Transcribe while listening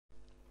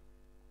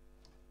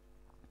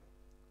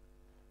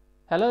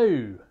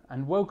Hello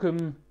and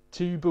welcome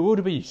to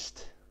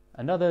Beast,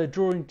 another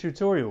drawing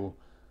tutorial.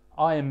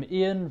 I am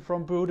Ian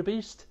from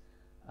Beast,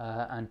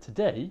 and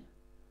today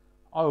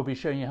I will be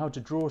showing you how to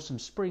draw some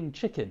spring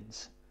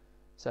chickens.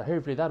 So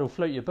hopefully that'll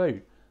float your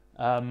boat.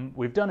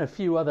 We've done a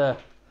few other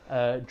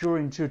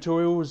drawing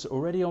tutorials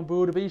already on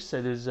Beast,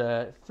 so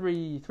there's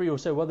three or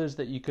so others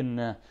that you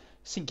can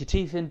sink your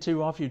teeth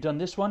into after you've done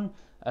this one.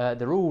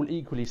 They're all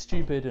equally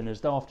stupid and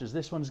as daft as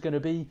this one's going to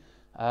be,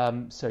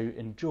 so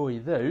enjoy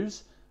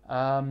those.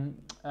 We're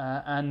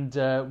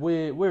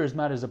as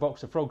mad as a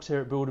box of frogs here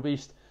at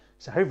Beast,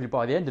 so hopefully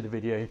by the end of the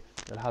video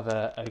you'll have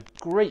a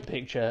great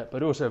picture,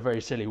 but also a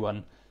very silly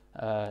one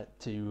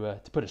to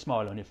put a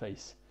smile on your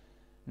face.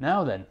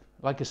 Now then,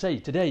 like I say,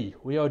 today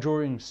we are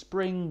drawing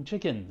spring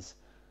chickens.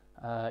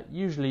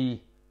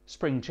 Usually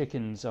spring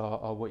chickens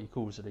are what you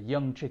call sort of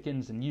young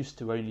chickens and used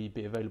to only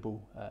be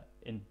available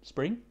in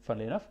spring,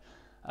 funnily enough.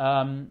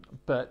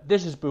 But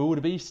this is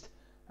Beast,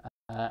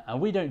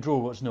 and we don't draw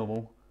what's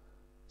normal.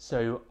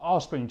 So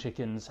our spring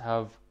chickens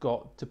have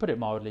got, to put it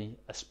mildly,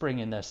 a spring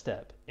in their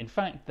step. In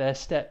fact, their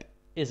step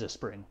is a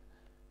spring.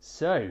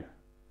 So,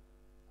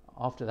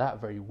 after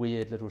that very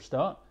weird little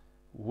start,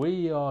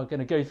 we are going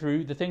to go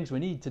through the things we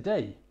need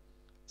today.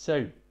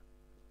 So,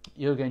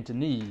 you're going to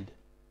need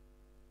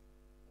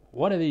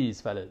one of these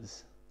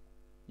fellas,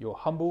 your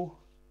humble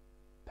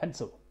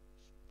pencil.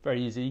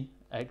 Very easy,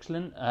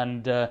 excellent.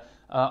 And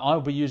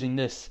I'll be using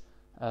this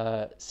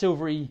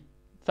silvery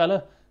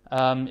fella.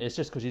 It's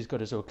just because he's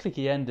got a sort of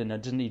clicky end and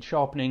it doesn't need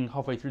sharpening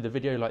halfway through the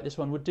video like this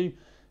one would do.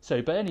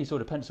 So, but any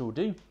sort of pencil will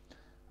do.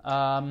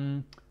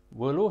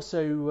 We'll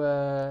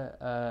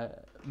also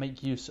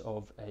make use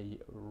of a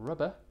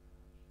rubber,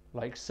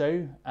 like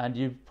so. And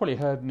you've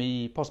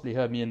probably possibly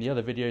heard me in the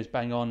other videos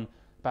bang on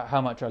about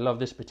how much I love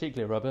this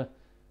particular rubber.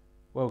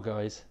 Well,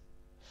 guys,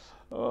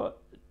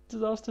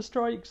 disaster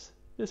strikes.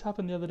 This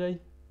happened the other day.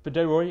 But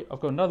don't worry,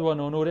 I've got another one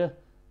on order.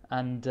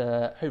 And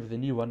hopefully the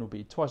new one will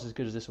be twice as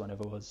good as this one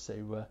ever was. So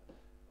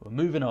we're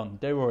moving on,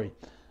 don't worry.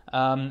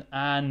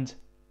 And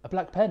a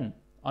black pen.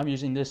 I'm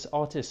using this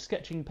artist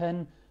sketching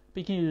pen. But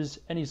you can use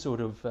any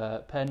sort of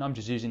pen. I'm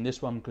just using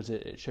this one because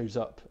it shows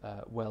up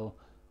well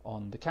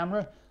on the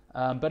camera.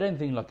 But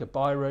anything like a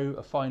biro,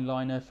 a fine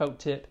liner, felt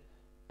tip,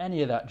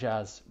 any of that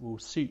jazz will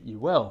suit you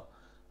well.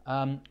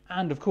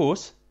 And of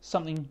course,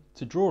 something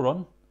to draw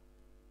on,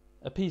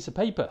 a piece of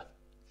paper.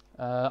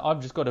 I've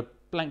just got a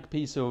blank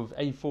piece of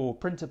A4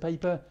 printer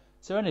paper,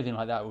 so anything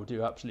like that will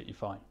do absolutely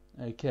fine.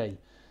 Okay,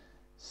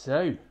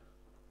 so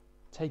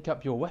take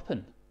up your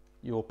weapon,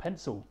 your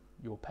pencil,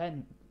 your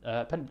pen,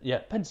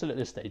 pencil at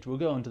this stage. We'll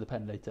go on to the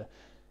pen later.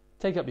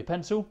 Take up your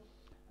pencil,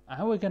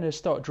 and we're going to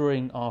start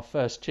drawing our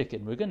first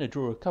chicken. We're going to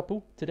draw a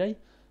couple today,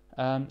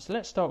 so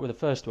let's start with the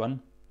first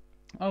one.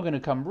 I'm going to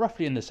come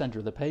roughly in the center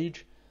of the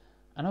page,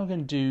 and I'm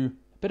going to do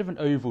a bit of an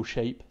oval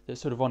shape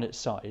that's sort of on its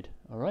side.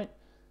 All right,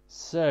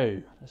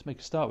 so let's make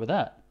a start with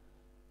that.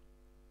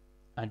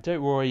 And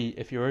don't worry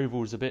if your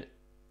oval's a bit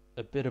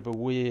of a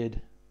weird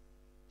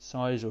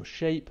size or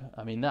shape.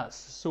 I mean, that's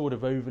sort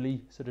of ovally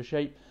sort of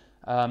shape.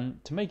 To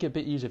make it a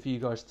bit easier for you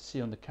guys to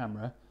see on the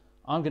camera,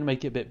 I'm going to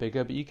make it a bit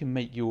bigger, but you can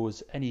make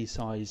yours any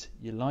size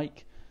you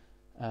like.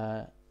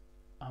 I'm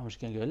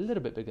just going to go a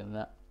little bit bigger than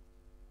that,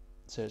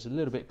 so it's a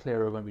little bit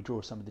clearer when we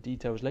draw some of the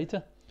details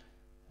later.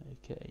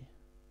 Okay.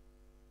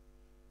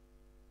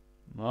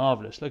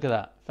 Marvellous, look at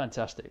that,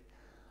 fantastic.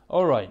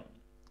 Alright,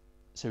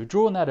 so we've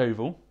drawn that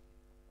oval.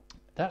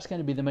 That's going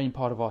to be the main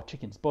part of our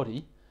chicken's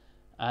body,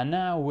 and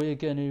now we're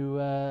going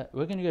to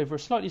go for a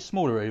slightly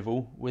smaller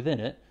oval within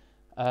it,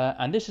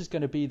 and this is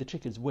going to be the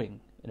chicken's wing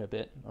in a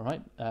bit. All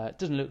right, it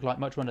doesn't look like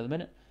much like one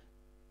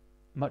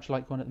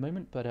at the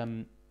moment, but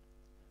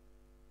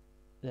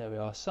there we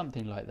are,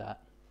 something like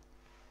that.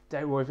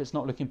 Don't worry if it's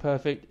not looking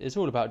perfect. It's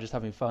all about just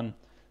having fun,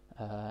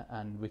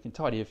 and we can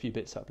tidy a few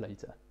bits up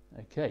later.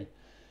 Okay,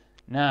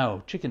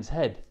 now chicken's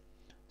head.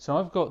 So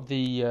I've got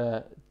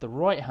the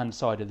right hand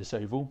side of this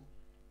oval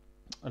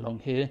along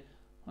here.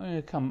 I'm going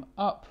to come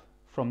up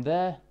from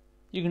there.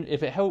 You can,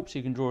 if it helps,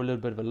 you can draw a little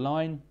bit of a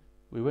line.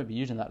 We won't be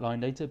using that line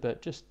later,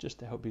 but just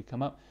to help you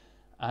come up.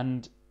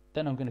 And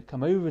then I'm going to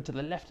come over to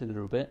the left a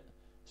little bit,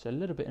 so a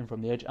little bit in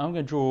from the edge. I'm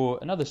going to draw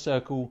another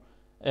circle,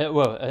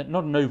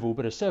 not an oval,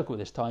 but a circle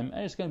this time,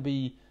 and it's going to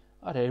be,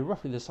 I don't know,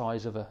 roughly the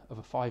size of a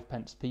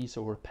 5p piece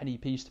or a penny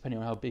piece, depending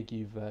on how big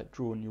you've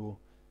drawn your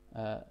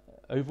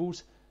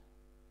ovals.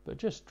 But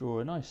just draw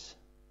a nice,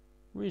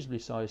 reasonably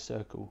sized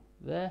circle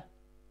there.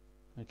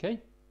 Okay.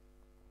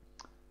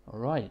 All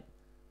right.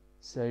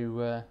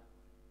 So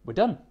we're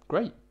done.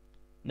 Great.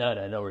 No,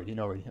 not really.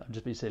 I'm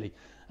just being silly.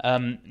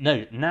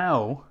 No,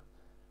 now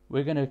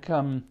we're going to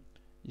come.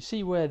 You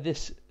see where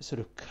this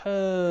sort of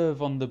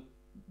curve on the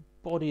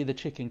body of the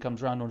chicken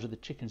comes round onto the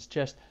chicken's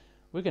chest?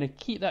 We're going to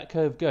keep that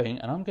curve going,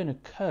 and I'm going to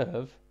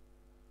curve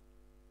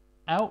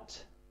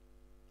out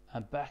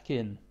and back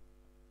in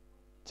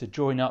to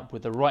join up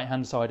with the right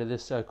hand side of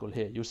this circle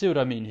here. You'll see what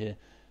I mean here.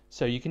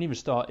 So you can even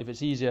start, if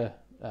it's easier,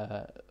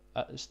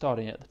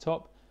 starting at the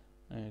top,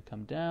 and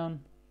come down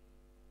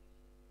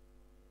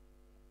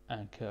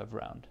and curve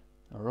round.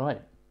 All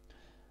right.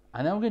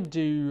 And then we're going to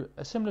do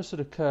a similar sort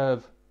of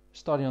curve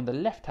starting on the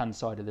left hand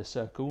side of the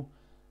circle,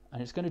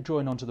 and it's going to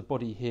join onto the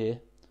body here,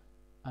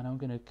 and I'm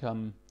going to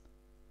come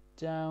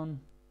down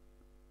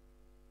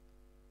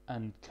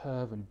and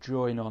curve and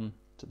join on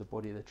to the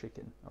body of the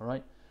chicken. All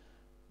right.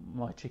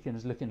 My chicken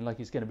is looking like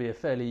he's going to be a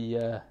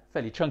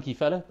fairly chunky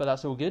fella, but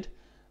that's all good.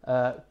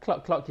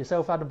 Cluck cluck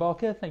yourself, Adam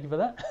Barker. Thank you for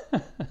that.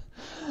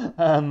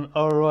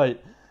 All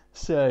right,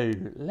 so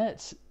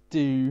let's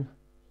do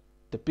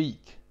the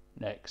beak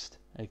next.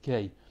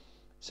 Okay,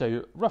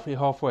 so roughly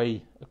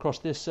halfway across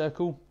this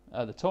circle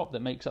at the top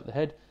that makes up the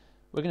head,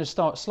 we're going to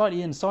start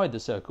slightly inside the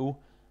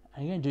circle,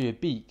 and you're going to do a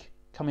beak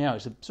coming out.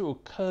 It's a sort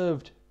of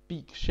curved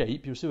beak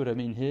shape. You'll see what I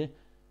mean here.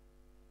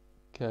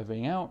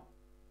 Curving out.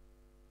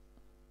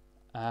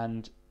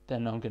 And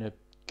then I'm going to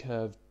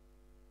curve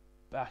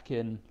back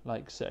in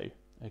like so.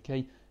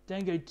 Okay,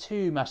 don't go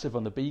too massive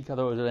on the beak,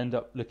 otherwise it'll end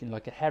up looking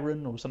like a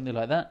heron or something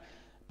like that.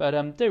 But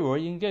don't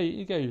worry,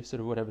 you go sort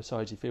of whatever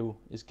size you feel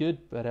is good.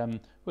 But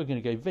we're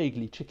going to go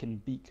vaguely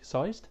chicken beak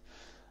sized.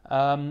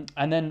 And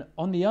then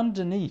on the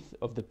underneath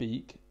of the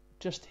beak,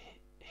 just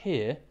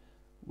here,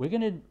 we're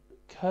going to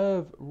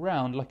curve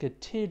round like a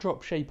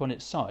teardrop shape on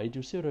its side.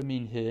 You'll see what I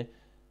mean here.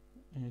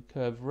 And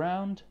curve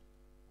round.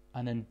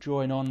 And then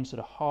join on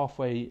sort of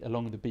halfway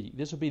along the beak.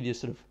 This will be the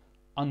sort of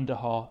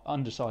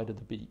underside of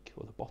the beak,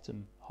 or the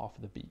bottom half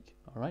of the beak.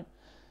 All right.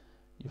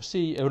 You'll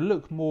see it will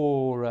look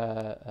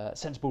more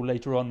sensible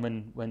later on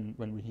when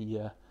we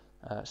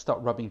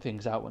start rubbing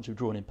things out once we've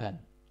drawn in pen.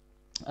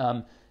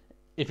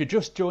 If you're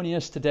just joining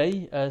us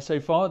today so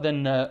far,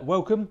 then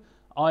welcome.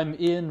 I'm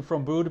Ian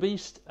from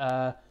Wildebeest,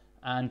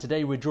 and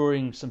today we're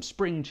drawing some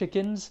spring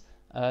chickens.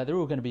 They're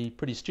all going to be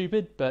pretty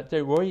stupid, but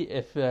don't worry.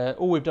 If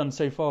all we've done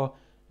so far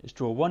is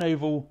draw one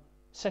oval,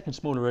 second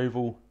smaller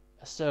oval,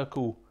 a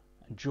circle,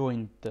 and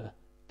join the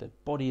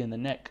body and the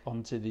neck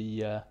onto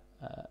the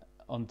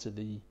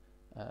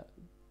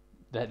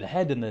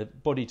head and the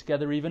body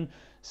together even.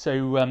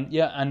 So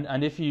yeah,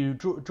 and if you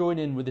join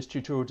in with this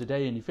tutorial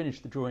today and you finish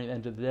the drawing at the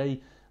end of the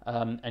day,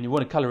 and you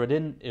want to colour it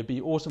in, it'd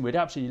be awesome. We'd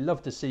absolutely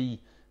love to see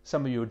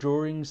some of your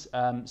drawings.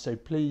 So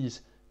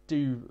please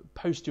do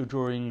post your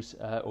drawings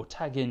or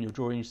tag in your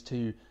drawings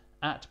to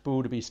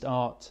 @Wildebeest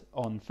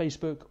on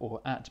Facebook or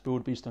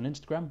 @Wildebeest on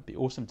Instagram. It'd be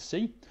awesome to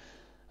see.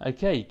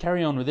 Okay,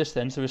 carry on with this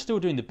then. So we're still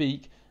doing the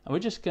beak, and we're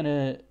just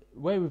gonna,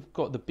 where we've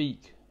got the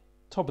beak,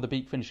 top of the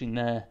beak finishing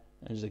there,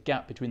 there's a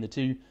gap between the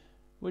two,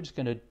 we're just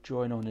gonna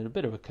join on in a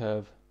bit of a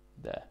curve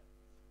there.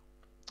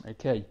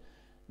 Okay,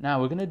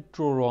 now we're gonna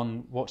draw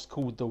on what's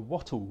called the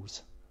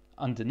wattles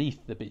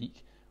underneath the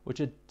beak, which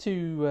are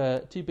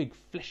two big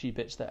fleshy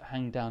bits that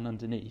hang down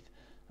underneath.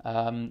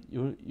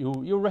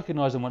 You'll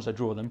recognise them once I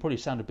draw them. Probably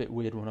sound a bit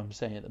weird when I'm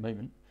saying it at the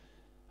moment.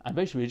 And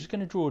basically, we're just going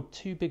to draw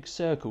two big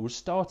circles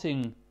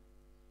starting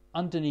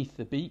underneath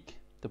the beak,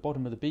 the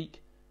bottom of the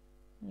beak.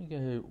 We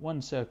go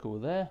one circle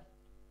there.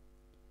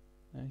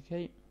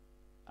 Okay,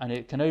 and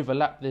it can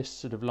overlap this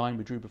sort of line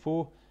we drew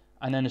before,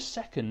 and then a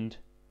second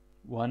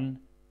one,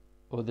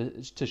 or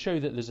to show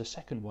that there's a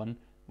second one,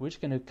 we're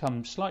just going to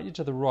come slightly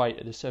to the right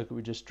of the circle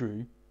we just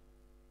drew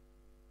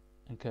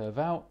and curve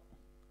out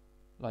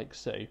like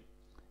so.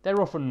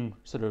 They're often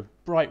sort of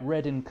bright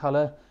red in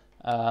colour.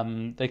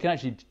 They can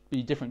actually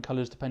be different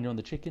colours depending on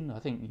the chicken. I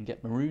think you can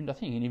get marooned. I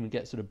think you can even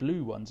get sort of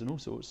blue ones and all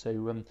sorts.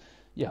 So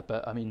yeah,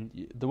 but I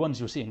mean, the ones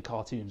you'll see in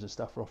cartoons and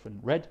stuff are often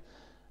red.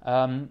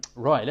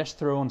 Right, let's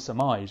throw on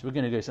some eyes. We're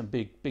going to go some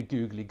big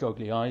googly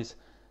goggly eyes.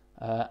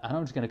 And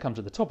I'm just going to come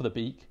to the top of the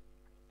beak.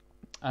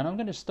 And I'm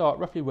going to start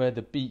roughly where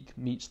the beak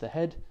meets the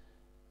head.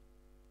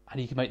 And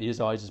you can make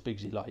these eyes as big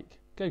as you like.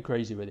 Go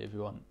crazy with it if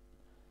you want.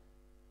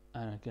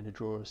 And I'm going to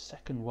draw a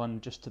second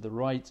one just to the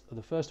right of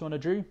the first one I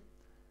drew.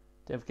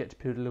 Don't forget to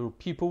put a little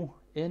pupil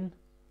in.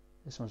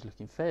 This one's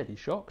looking fairly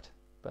shocked,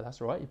 but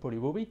that's all right, you probably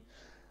will be.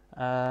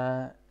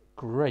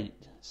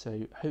 Great,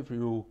 so hopefully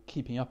you're all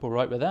keeping up all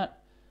right with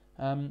that.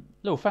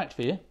 Little fact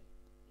for you,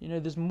 you know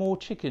there's more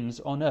chickens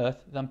on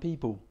Earth than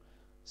people.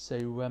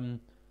 So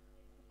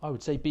I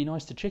would say be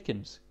nice to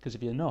chickens, because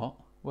if you're not,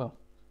 well,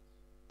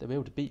 they'll be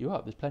able to beat you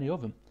up. There's plenty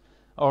of them.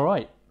 All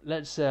right.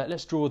 Let's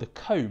draw the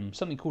comb,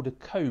 something called a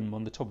comb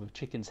on the top of a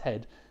chicken's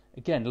head.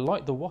 Again,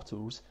 like the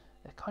wattles,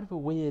 they're kind of a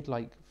weird,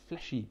 like,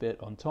 fleshy bit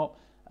on top.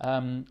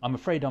 I'm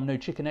afraid I'm no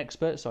chicken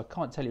expert, so I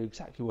can't tell you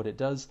exactly what it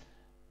does,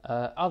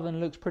 other than it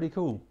looks pretty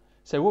cool.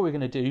 So what we're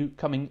going to do,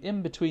 coming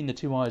in between the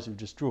two eyes we've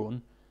just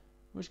drawn,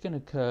 we're just going to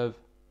curve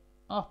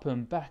up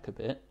and back a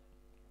bit.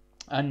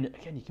 And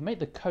again, you can make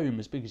the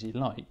comb as big as you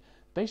like.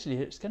 Basically,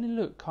 it's going to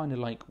look kind of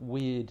like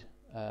weird,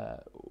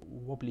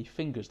 wobbly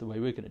fingers the way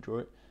we're going to draw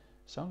it.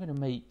 So I'm going to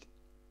make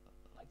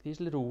like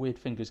these little weird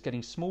fingers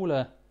getting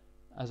smaller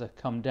as I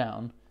come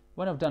down.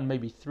 When I've done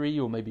maybe 3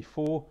 or maybe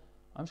 4,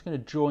 I'm just going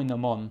to join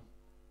them on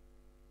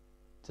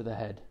to the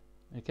head.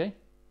 Okay?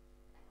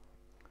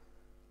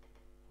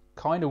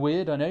 Kind of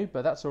weird, I know,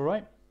 but that's all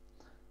right.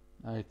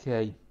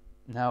 Okay,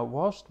 now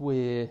whilst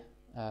we're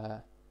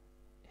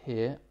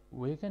here,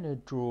 we're going to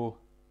draw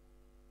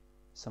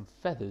some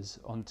feathers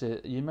onto.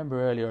 You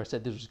remember earlier I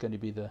said this was going to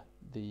be the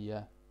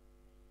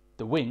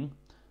the wing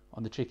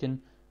on the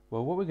chicken,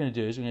 well, what we're going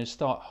to do is we're going to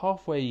start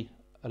halfway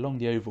along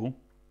the oval,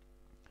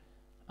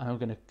 and I'm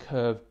going to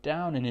curve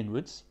down and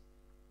inwards.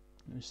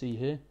 You see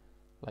here,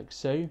 like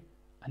so,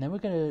 and then we're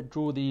going to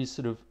draw these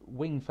sort of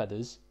wing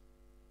feathers,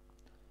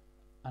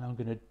 and I'm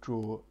going to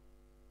draw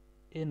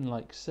in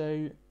like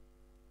so,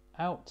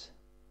 out,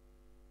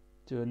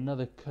 do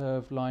another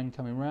curved line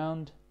coming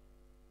round,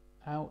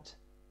 out,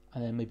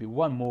 and then maybe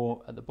one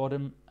more at the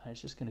bottom, and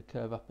it's just going to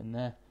curve up in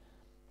there.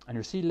 And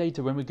you'll see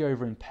later when we go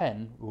over in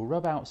pen, we'll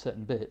rub out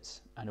certain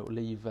bits and it will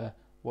leave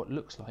what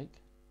looks like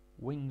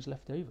wings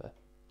left over.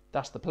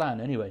 That's the plan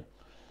anyway.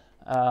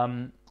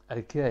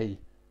 Okay,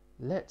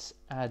 let's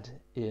add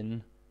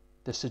in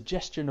the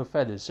suggestion of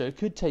feathers. So it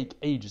could take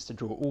ages to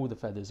draw all the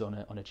feathers on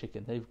a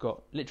chicken. They've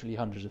got literally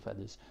hundreds of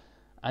feathers.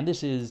 And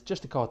this is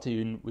just a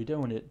cartoon. We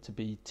don't want it to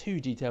be too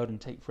detailed and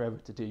take forever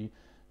to do.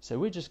 So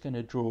we're just going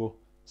to draw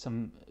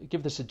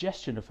give the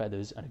suggestion of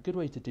feathers, and a good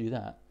way to do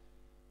that,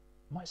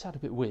 might sound a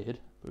bit weird,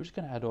 but we're just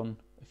going to add on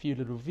a few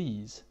little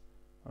V's.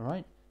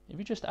 Alright, if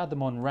you just add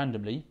them on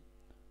randomly,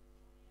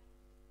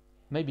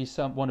 maybe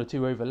one or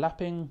two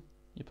overlapping,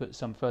 you put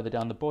some further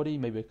down the body,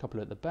 maybe a couple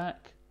at the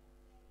back,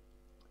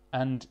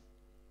 and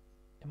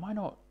it might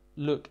not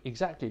look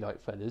exactly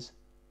like feathers,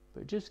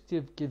 but it just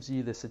gives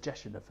you the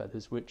suggestion of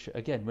feathers, which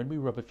again, when we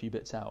rub a few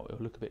bits out,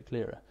 it'll look a bit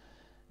clearer.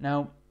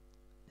 Now,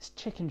 this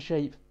chicken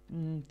shape,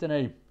 don't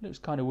know, looks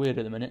kind of weird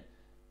at the minute.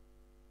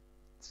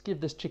 Let's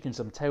give this chicken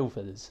some tail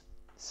feathers.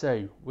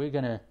 So we're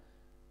going to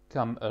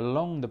come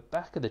along the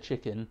back of the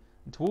chicken,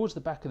 and towards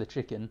the back of the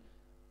chicken,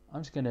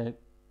 I'm just going to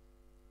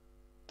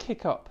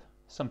kick up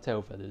some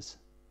tail feathers.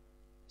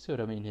 See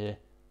what I mean here?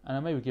 And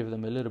I'll maybe give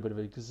them a little bit of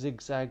a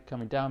zigzag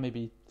coming down,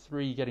 maybe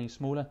 3 getting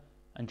smaller,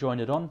 and join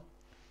it on.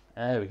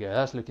 There we go.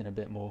 That's looking a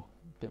bit more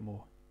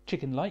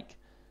chicken-like.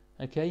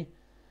 Okay.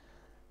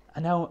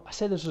 And now I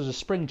said this was a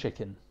spring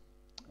chicken.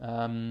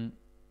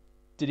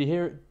 Did you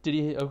hear?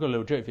 I've got a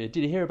little joke for you.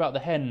 Did you hear about the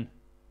hen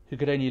who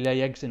could only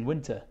lay eggs in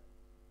winter?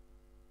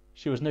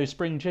 She was no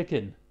spring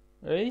chicken.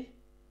 Eh?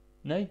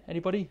 No?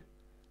 Anybody?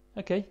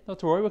 Okay, not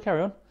to worry. We'll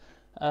carry on.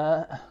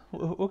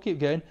 We'll keep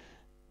going.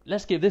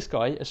 Let's give this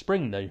guy a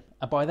spring though,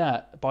 and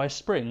by a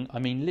spring, I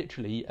mean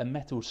literally a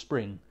metal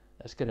spring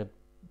that's going to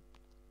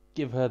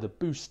give her the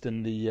boost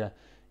and the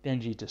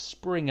energy to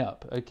spring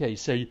up. Okay,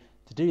 so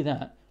to do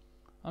that,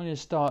 I'm going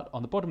to start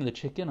on the bottom of the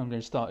chicken. I'm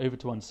going to start over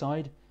to one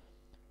side.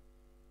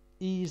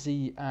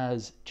 Easy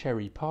as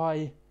cherry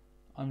pie.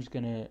 I'm just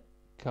going to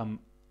come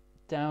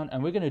down,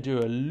 and we're going to do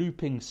a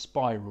looping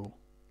spiral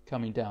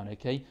coming down.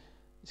 Okay,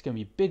 it's going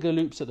to be bigger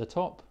loops at the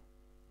top.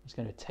 It's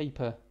going to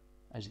taper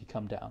as you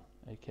come down.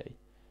 Okay,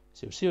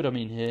 so you'll see what I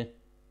mean here.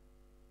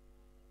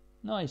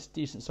 Nice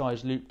decent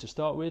sized loop to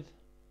start with,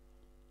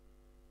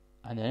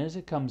 and then as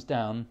it comes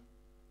down,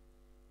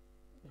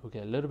 it will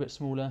get a little bit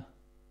smaller,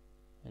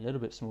 a little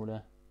bit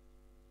smaller,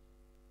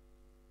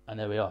 and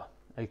there we are.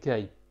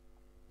 Okay,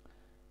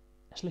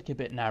 it's looking a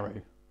bit narrow,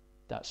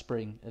 that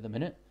spring at the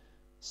minute,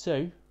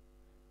 so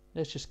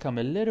let's just come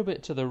a little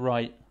bit to the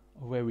right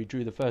of where we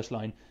drew the first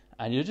line,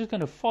 and you're just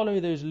going to follow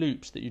those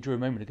loops that you drew a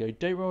moment ago.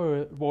 Don't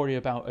worry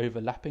about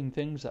overlapping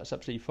things, that's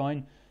absolutely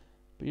fine,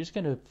 but you're just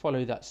going to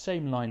follow that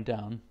same line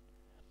down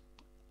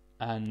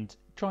and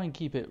try and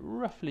keep it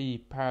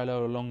roughly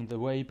parallel along the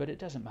way, but it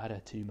doesn't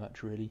matter too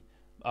much really.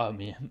 I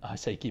mean, I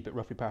say keep it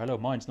roughly parallel,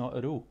 mine's not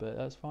at all, but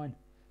that's fine.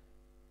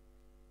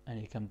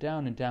 And you come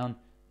down and down.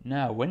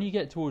 Now, when you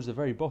get towards the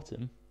very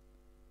bottom,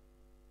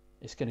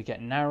 it's going to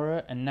get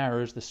narrower and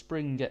narrower as the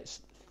spring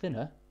gets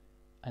thinner,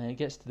 and then it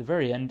gets to the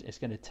very end, it's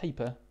going to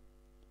taper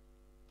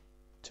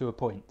to a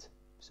point.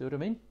 See what I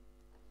mean?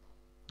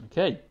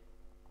 Okay,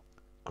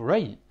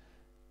 great.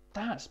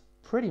 That's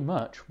pretty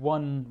much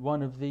one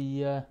of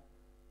the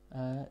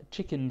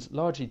chickens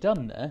largely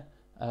done there,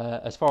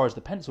 as far as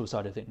the pencil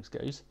side of things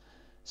goes.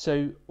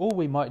 So all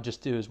we might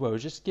just do as well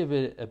is just give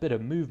it a bit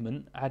of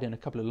movement, add in a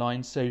couple of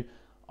lines. So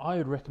I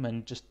would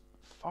recommend just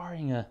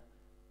firing a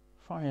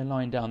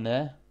line down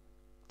there,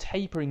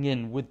 tapering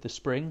in with the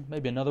spring,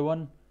 maybe another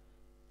one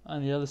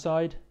on the other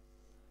side,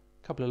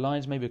 a couple of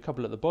lines, maybe a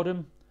couple at the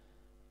bottom,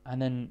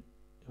 and then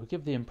it will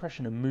give the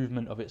impression of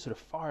movement of it sort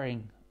of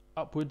firing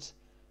upwards.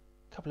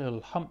 A couple of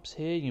little humps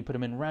here, you can put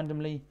them in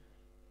randomly,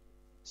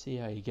 see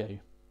how you go.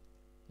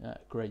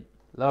 Great,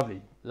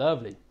 lovely,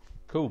 lovely,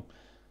 cool.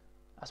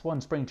 That's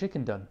one spring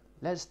chicken done.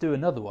 Let's do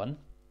another one,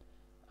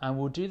 and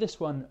we'll do this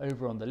one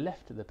over on the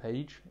left of the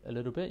page a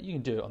little bit. You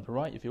can do it on the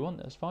right if you want,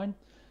 that's fine.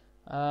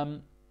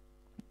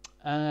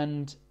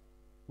 And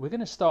we're going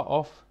to start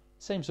off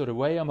same sort of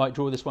way. I might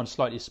draw this one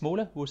slightly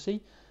smaller, we'll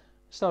see.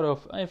 Start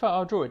off, in fact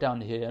I'll draw it down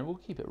here and we'll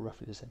keep it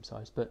roughly the same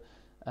size, but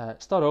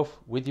start off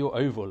with your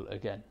oval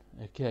again.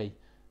 Okay,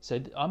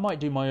 so I might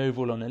do my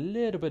oval on a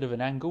little bit of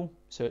an angle,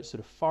 so it's sort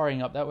of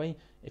firing up that way.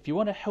 If you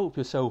want to help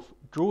yourself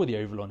draw the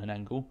oval on an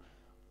angle,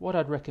 what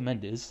I'd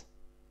recommend is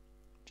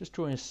just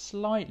drawing a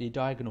slightly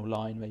diagonal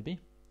line maybe.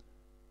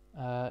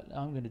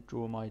 I'm going to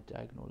draw my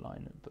diagonal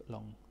line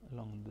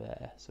along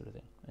there, sort of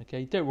thing.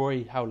 Okay, don't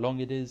worry how long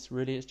it is,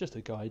 really, it's just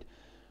a guide.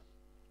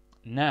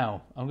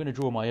 Now I'm going to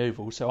draw my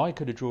oval. So I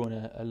could have drawn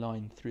a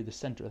line through the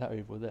center of that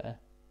oval there.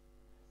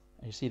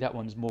 And you see that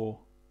one's more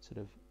sort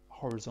of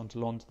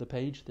horizontal onto the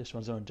page. This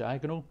one's on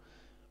diagonal.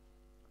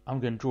 I'm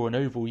going to draw an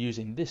oval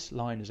using this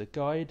line as a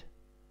guide,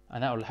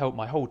 and that will help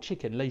my whole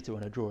chicken later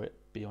when I draw it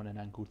be on an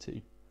angle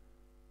too.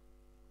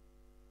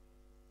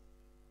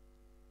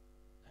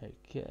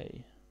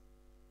 Okay.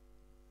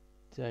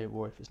 Don't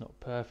worry if it's not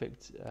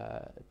perfect,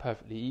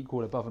 perfectly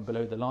equal above and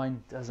below the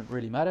line, doesn't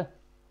really matter.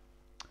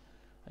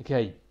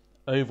 Okay,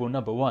 oval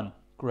number 1,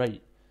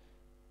 great.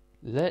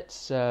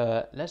 Let's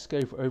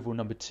go for oval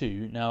number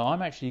 2. Now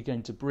I'm actually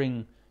going to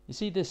bring, you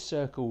see this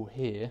circle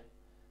here,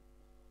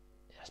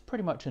 that's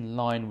pretty much in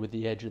line with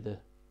the edge of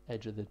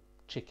the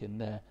chicken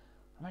there.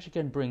 I'm actually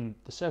going to bring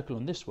the circle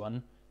on this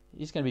one.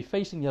 It's going to be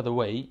facing the other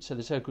way, so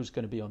the circle is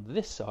going to be on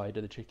this side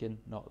of the chicken,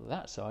 not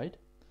that side,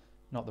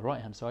 not the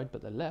right hand side,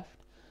 but the left.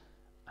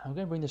 I'm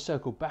going to bring the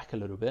circle back a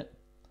little bit,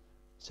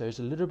 so it's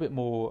a little bit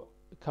more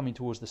coming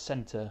towards the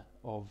center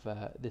of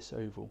this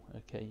oval.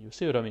 Okay, you'll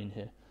see what I mean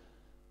here.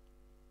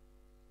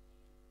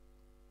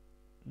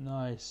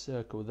 Nice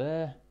circle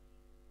there.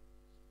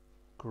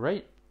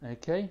 Great.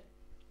 Okay,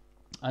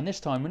 and this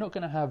time we're not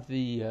going to have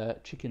the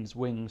chicken's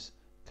wings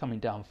coming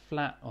down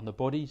flat on the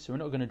body, so we're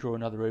not going to draw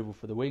another oval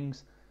for the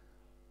wings.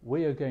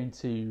 We are going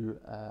to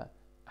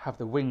have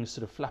the wings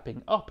sort of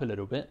flapping up a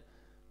little bit.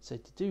 So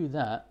to do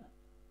that,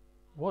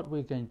 what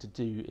we're going to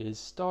do is,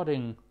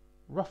 starting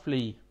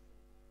roughly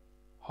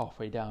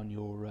halfway down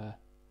your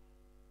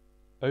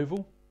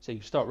oval, so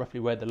you start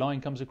roughly where the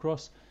line comes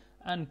across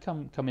and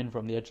come in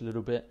from the edge a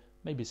little bit,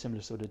 maybe a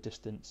similar sort of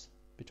distance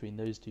between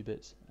those two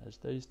bits as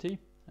those two.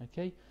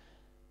 Okay,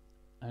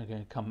 and we're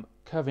going to come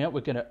curving up.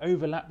 We're going to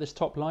overlap this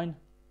top line,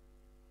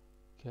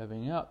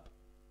 curving up.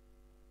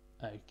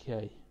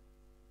 Okay,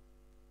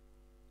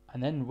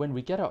 and then when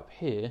we get up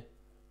here,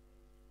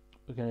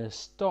 we're going to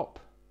stop,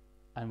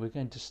 and we're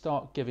going to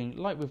start giving,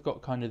 like we've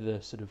got kind of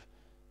the sort of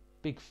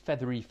big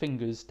feathery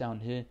fingers down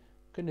here,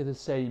 going to do the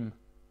same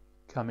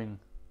coming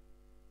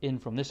in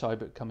from this side,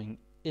 but coming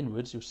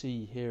inwards. You'll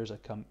see here as I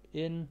come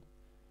in,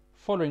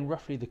 following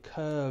roughly the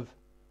curve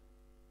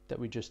that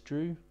we just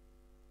drew,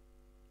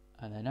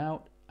 and then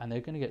out, and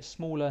they're going to get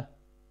smaller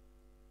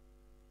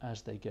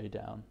as they go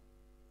down.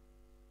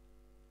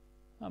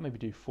 I'll maybe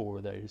do 4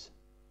 of those.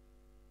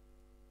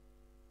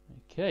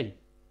 Okay,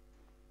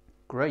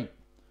 great.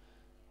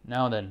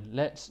 Now then,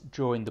 let's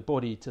join the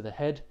body to the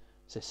head.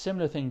 It's a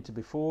similar thing to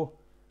before,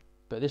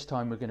 but this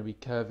time we're going to be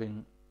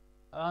curving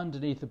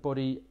underneath the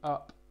body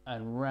up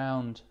and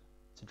round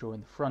to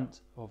join the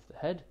front of the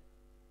head.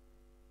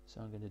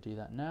 So I'm going to do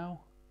that now,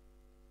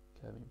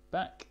 curving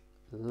back,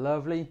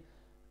 lovely,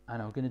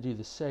 and I'm going to do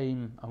the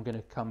same. I'm going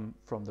to come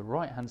from the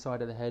right hand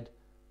side of the head,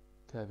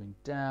 curving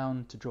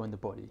down to join the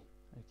body.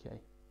 Okay,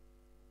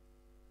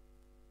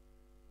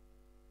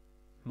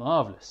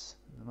 marvellous,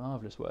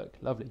 marvellous work,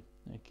 lovely.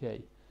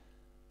 Okay,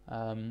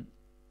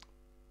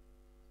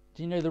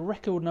 do you know the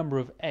record number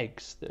of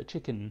eggs that a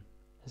chicken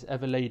has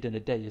ever laid in a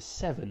day is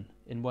 7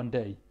 in one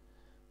day?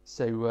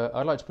 So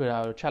I'd like to put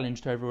out a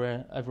challenge to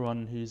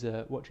everyone who's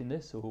watching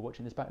this or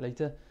watching this back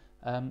later.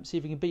 See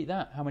if you can beat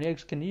that. How many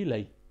eggs can you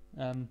lay?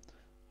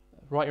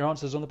 Write your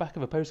answers on the back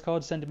of a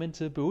postcard, send them in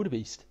to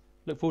Bewilderbeast.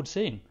 Look forward to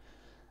seeing.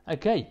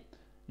 Okay,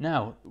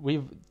 now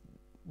we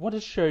want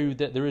to show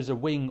that there is a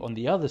wing on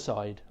the other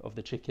side of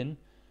the chicken,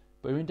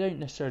 but we're not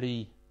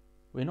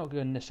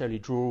going to necessarily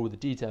draw all the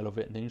detail of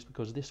it and things,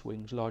 because this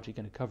wing's largely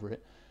going to cover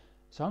it.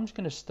 So I'm just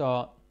going to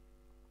start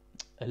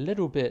a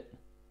little bit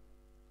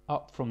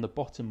up from the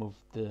bottom of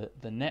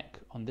the neck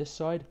on this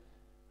side,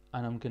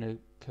 and I'm going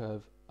to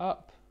curve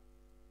up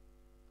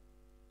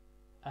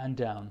and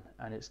down,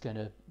 and it's going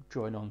to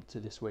join on to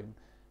this wing.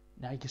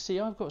 Now you can see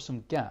I've got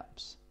some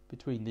gaps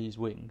between these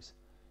wings.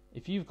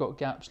 If you've got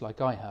gaps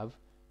like I have,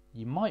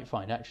 you might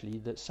find actually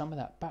that some of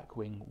that back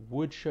wing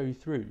would show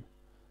through.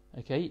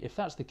 Okay, if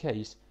that's the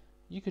case,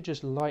 you could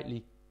just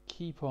lightly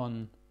keep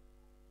on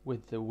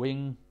with the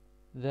wing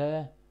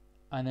there,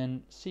 and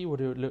then see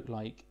what it would look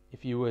like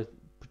if you were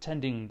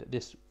pretending that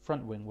this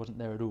front wing wasn't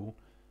there at all,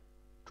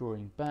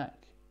 drawing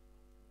back,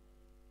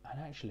 and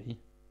actually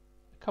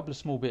a couple of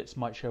small bits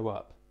might show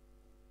up,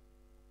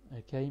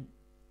 okay,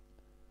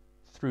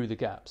 through the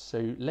gaps.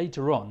 So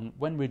later on,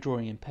 when we're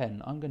drawing in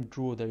pen, I'm going to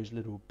draw those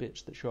little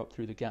bits that show up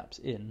through the gaps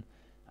in,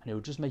 and it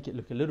will just make it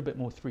look a little bit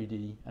more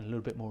 3D and a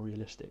little bit more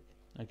realistic.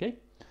 Okay,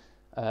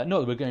 not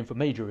that we're going for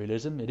major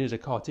realism, it is a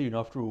cartoon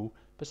after all,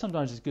 but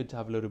sometimes it's good to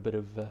have a little bit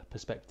of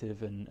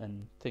perspective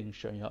and things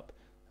showing up.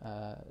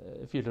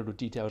 A few little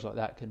details like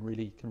that can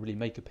really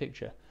make a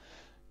picture.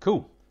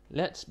 Cool.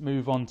 Let's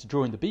move on to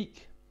drawing the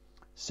beak.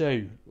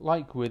 So,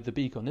 like with the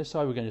beak on this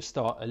side, we're going to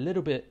start a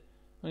little bit,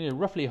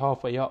 roughly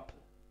halfway up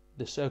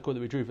the circle that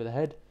we drew for the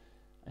head.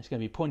 It's going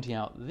to be pointing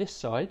out this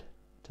side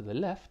to the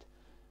left,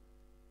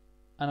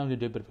 and I'm going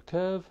to do a bit of a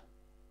curve.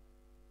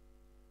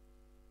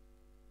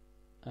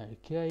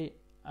 Okay,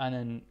 and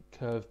then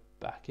curve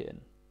back in.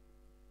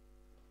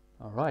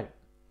 Alright,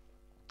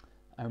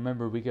 and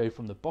remember we go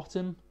from the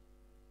bottom,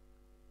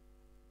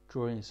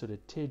 drawing a sort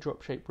of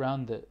teardrop shape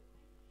round that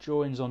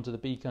joins onto the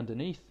beak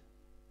underneath,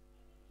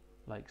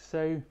 like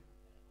so,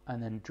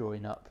 and then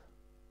join up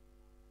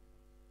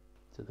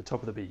to the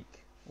top of the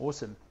beak.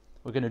 Awesome.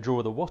 We're going to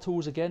draw the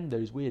wattles again,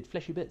 those weird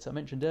fleshy bits I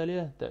mentioned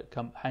earlier that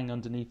hang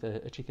underneath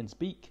a chicken's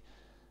beak.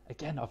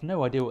 Again, I've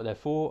no idea what they're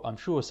for. I'm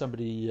sure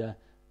somebody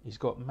who's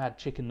got mad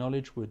chicken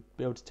knowledge would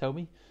be able to tell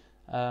me.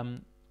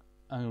 And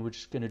we're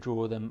just going to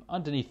draw them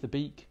underneath the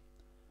beak.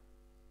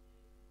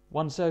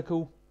 One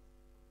circle,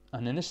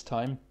 and then this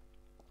time,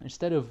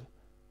 instead of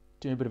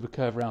doing a bit of a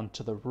curve around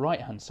to the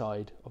right hand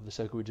side of the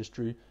circle we just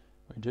drew,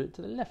 we're going to do it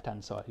to the left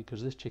hand side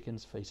because this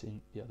chicken's facing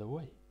the other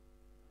way.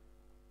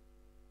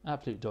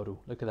 Absolute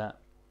doddle, look at that.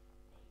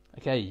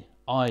 Okay,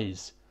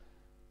 eyes.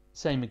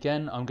 Same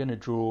again, I'm going to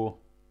draw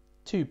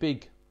two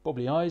big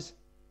bobbly eyes.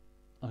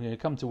 I'm going to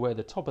come to where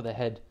the top of the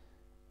head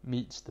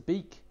meets the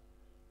beak.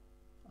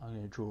 I'm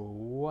going to draw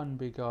one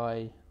big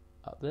eye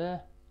up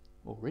there,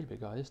 or really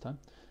big eye this time,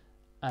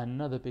 and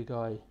another big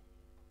eye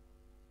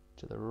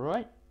to the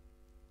right.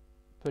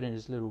 Put in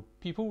his little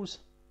pupils.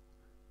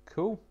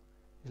 Cool.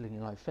 He's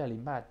looking like a fairly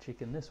mad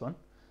chicken, this one.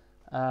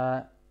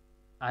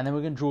 And then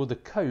we're going to draw the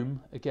comb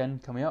again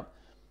coming up.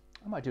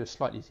 I might do a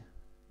slightly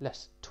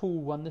less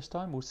tall one this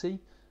time, we'll see.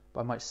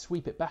 But I might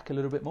sweep it back a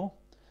little bit more.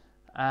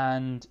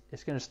 And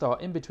it's going to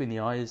start in between the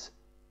eyes,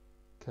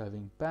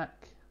 curving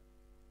back.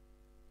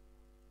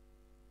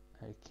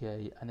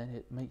 Okay, and then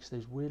it makes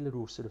those weird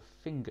little sort of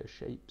finger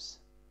shapes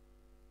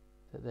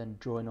that then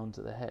join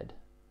onto the head.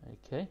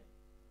 Okay,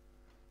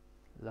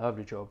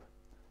 lovely job.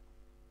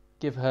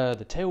 Give her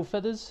the tail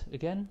feathers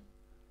again.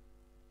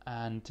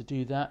 And to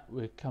do that,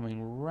 we're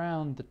coming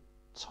round the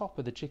top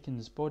of the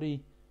chicken's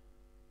body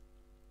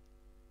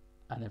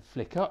and then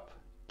flick up,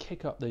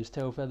 kick up those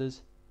tail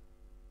feathers,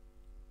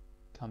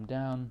 come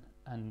down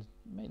and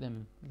make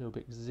them a little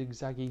bit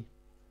zigzaggy,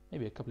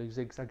 maybe a couple of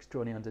zigzags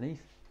joining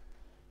underneath.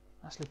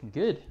 That's looking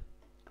good,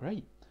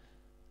 great.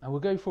 And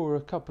we'll go for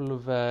a couple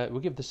of,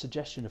 we'll give the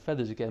suggestion of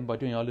feathers again by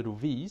doing our little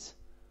V's.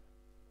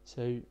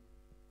 So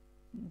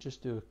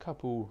just do a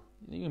couple,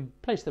 you can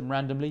place them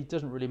randomly,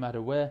 doesn't really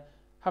matter where.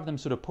 Have them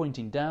sort of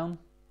pointing down.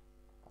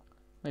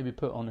 Maybe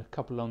put on a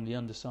couple on the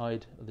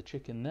underside of the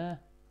chicken there.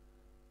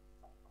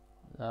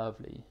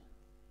 Lovely.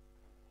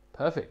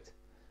 Perfect.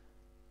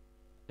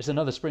 It's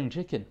another spring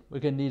chicken.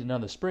 We're going to need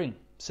another spring.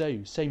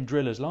 So, same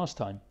drill as last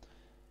time.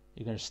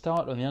 You're going to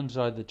start on the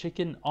underside of the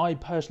chicken. I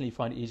personally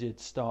find it easier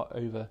to start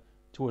over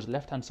towards the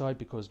left hand side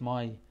because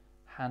my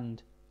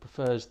hand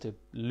prefers to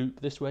loop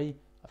this way.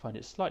 I find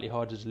it slightly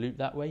harder to loop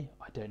that way.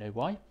 I don't know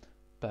why.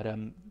 But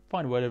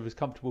find whatever is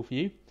comfortable for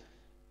you.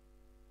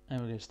 And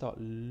we're going to start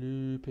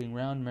looping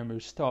round. Remember, we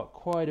start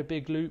quite a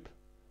big loop.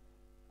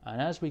 And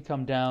as we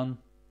come down,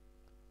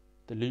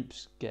 the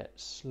loops get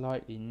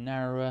slightly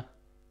narrower.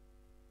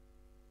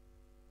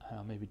 And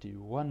I'll maybe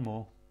do one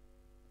more.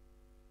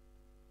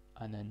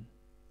 And then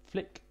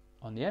flick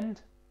on the end.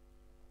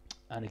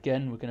 And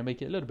again, we're going to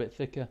make it a little bit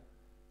thicker.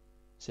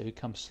 So you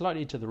come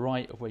slightly to the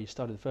right of where you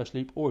started the first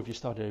loop. Or if you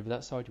started over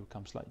that side, you'll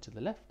come slightly to the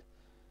left.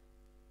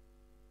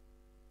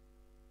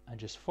 And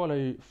just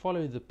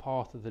follow the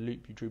path of the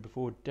loop you drew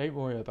before. Don't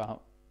worry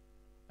about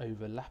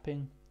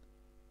overlapping.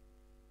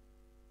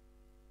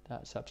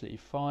 That's absolutely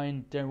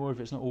fine. Don't worry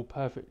if it's not all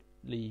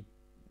perfectly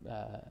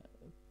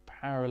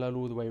parallel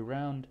all the way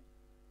around.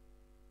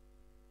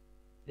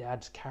 It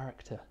adds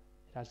character.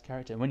 It adds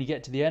character. And when you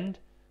get to the end,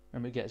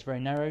 remember it gets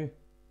very narrow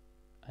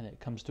and it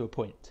comes to a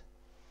point.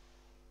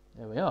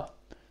 There we are.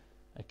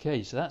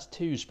 Okay, so that's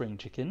two spring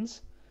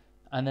chickens.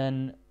 And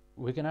then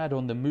we're going to add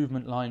on the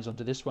movement lines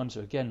onto this one. So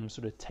again, I'm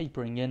sort of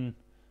tapering in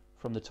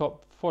from the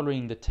top,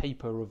 following the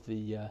taper of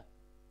the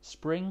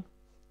spring,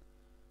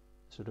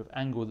 sort of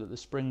angle that the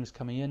spring's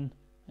coming in,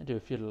 and do a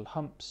few little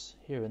humps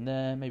here and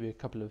there, maybe a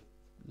couple of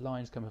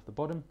lines coming off the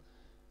bottom,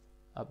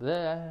 up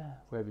there,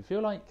 wherever you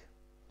feel like.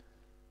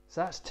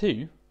 So that's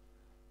two,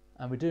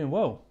 and we're doing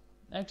well.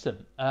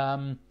 Excellent.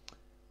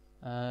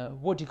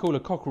 What do you call a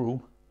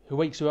cockerel who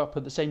wakes you up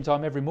at the same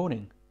time every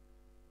morning?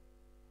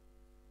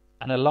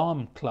 An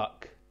alarm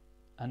cluck.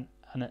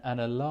 An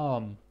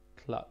alarm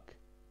cluck.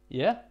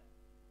 Yeah?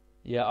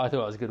 Yeah, I thought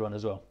that was a good one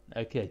as well.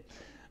 Okay,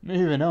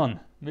 moving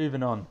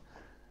on.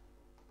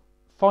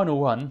 Final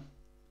one.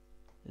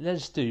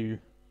 Let's do,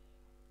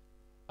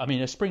 I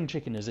mean, a spring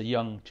chicken is a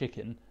young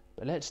chicken,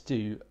 but let's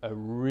do a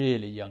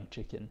really young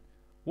chicken.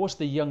 What's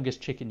the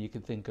youngest chicken you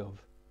can think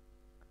of?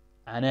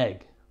 An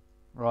egg.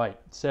 Right,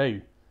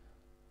 so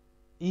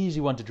easy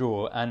one to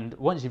draw, and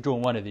once you've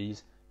drawn one of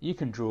these, you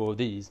can draw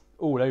these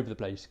all over the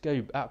place.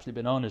 Go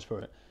absolutely bananas for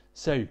it.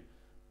 So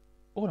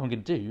all I'm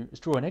going to do is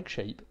draw an egg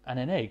shape, and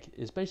an egg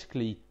is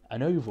basically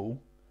an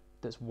oval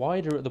that's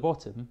wider at the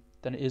bottom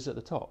than it is at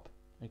the top.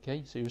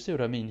 Okay, so you'll see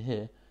what I mean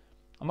here.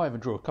 I might even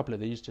draw a couple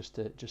of these just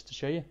to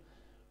show you.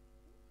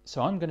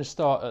 So I'm going to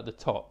start at the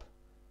top.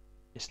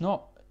 It's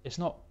not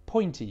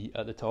pointy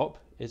at the top,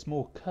 it's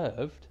more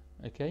curved,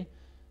 okay?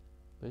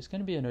 But it's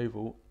going to be an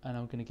oval, and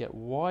I'm going to get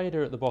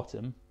wider at the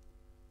bottom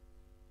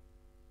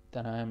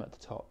than I am at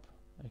the top.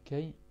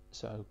 Okay,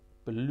 so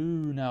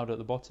balloon out at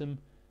the bottom,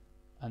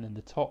 and then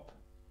the top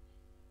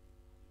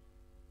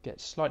get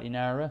slightly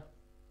narrower.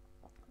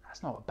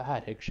 That's not a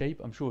bad egg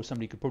shape. I'm sure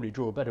somebody could probably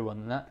draw a better one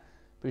than that.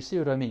 But you see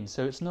what I mean?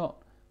 So it's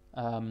not,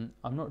 I'm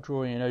not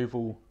drawing an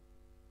oval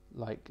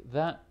like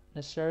that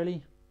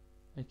necessarily.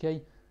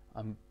 Okay,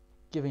 I'm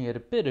giving it a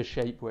bit of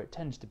shape where it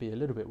tends to be a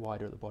little bit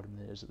wider at the bottom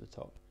than it is at the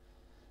top.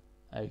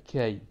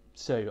 Okay,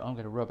 so I'm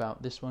going to rub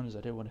out this one as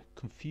I don't want to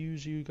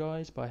confuse you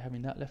guys by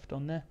having that left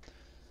on there.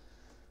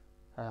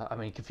 I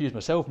mean, confuse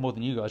myself more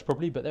than you guys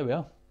probably, but there we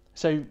are.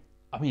 So,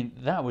 I mean,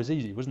 that was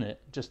easy, wasn't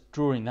it? Just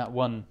drawing that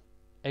one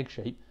egg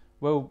shape.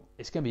 Well,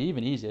 it's going to be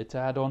even easier to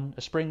add on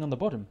a spring on the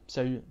bottom.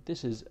 So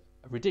this is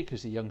a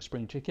ridiculously young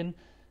spring chicken.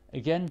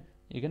 Again,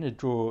 you're going to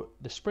draw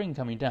the spring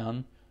coming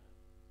down,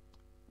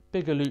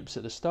 bigger loops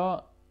at the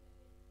start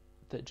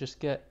that just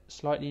get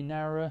slightly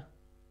narrower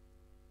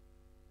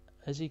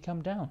as you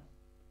come down.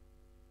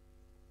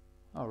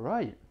 All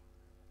right.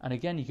 And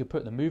again, you could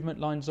put the movement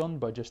lines on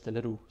by just a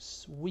little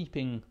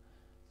sweeping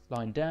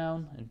line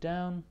down and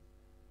down.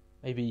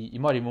 Maybe you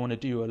might even want to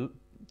do a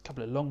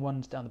couple of long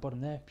ones down the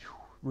bottom there.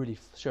 Really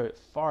show it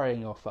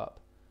firing off up.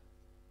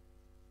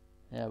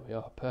 There we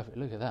are, perfect,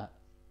 look at that.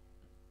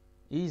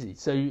 Easy.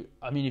 So,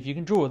 I mean, if you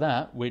can draw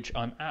that, which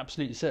I'm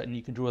absolutely certain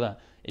you can draw that.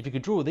 If you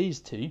could draw these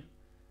two,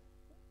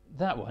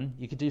 that one,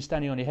 you could do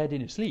standing on your head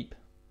in your sleep.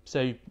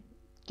 So,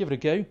 give it a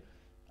go.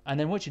 And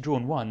then once you've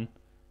drawn one,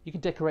 you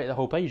can decorate the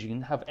whole page. You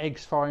can have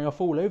eggs firing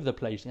off all over the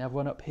place. You have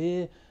one up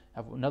here,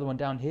 have another one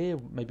down here,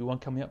 maybe one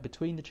coming up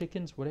between the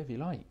chickens, whatever you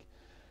like.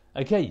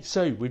 Okay,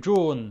 so we've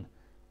drawn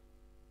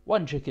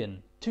one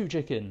chicken, two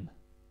chicken,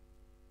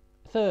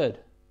 third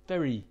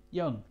very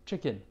young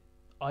chicken,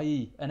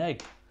 i.e. an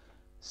egg.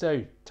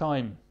 So,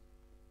 time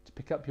to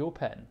pick up your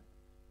pen.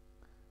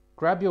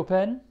 Grab your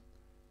pen,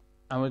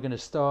 and we're going to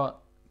start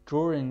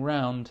drawing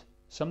round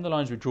some of the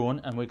lines we've drawn,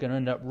 and we're going to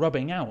end up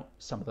rubbing out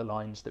some of the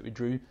lines that we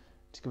drew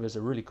to give us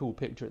a really cool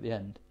picture at the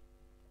end.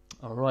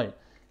 All right.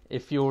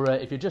 If you're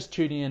just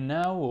tuning in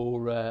now,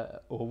 or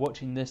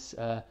watching this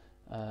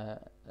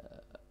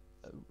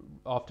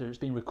after it's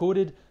been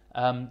recorded,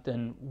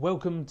 then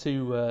welcome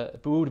to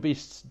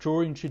Bewilderbeast's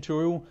drawing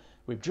tutorial.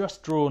 We've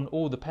just drawn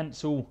all the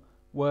pencil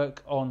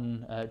work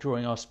on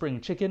drawing our spring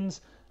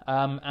chickens,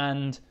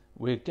 and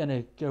we're going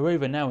to go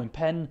over now in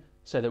pen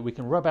so that we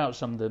can rub out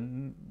some of the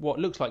what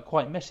looks like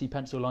quite messy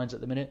pencil lines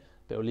at the minute,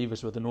 but it'll leave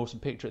us with an awesome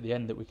picture at the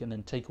end that we can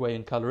then take away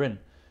and colour in.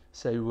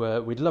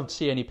 So we'd love to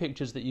see any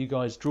pictures that you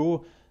guys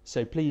draw,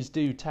 so please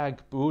do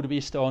tag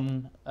Bewilderbeast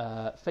on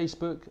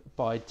Facebook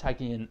by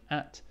tagging in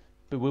at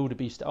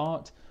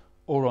BewilderbeastArt,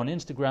 or on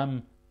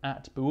Instagram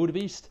at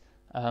Bewilderbeast.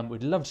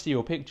 We'd love to see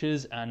your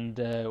pictures, and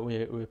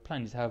we're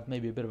planning to have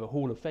maybe a bit of a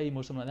Hall of Fame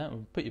or something like that.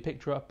 We'll put your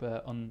picture up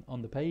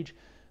on the page,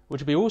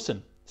 which would be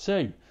awesome.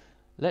 So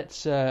let's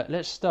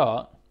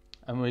start,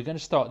 and we're going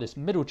to start this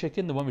middle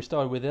chicken, the one we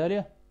started with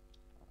earlier,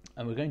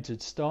 and we're going to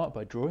start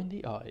by drawing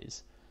the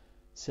eyes.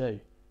 So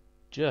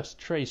just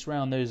trace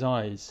round those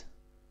eyes.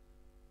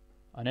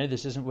 I know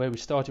this isn't where we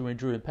started when we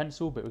drew in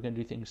pencil, but we're going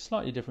to do things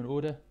slightly different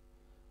order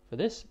for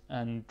this,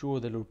 and draw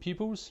the little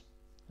pupils.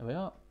 There we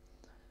are.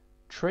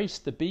 Trace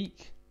the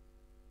beak.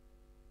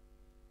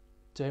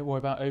 Don't worry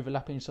about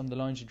overlapping some of the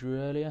lines you drew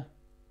earlier.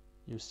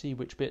 You'll see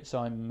which bits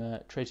I'm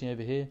tracing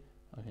over here.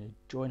 I'm going to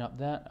join up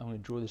that. I'm going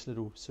to draw this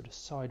little sort of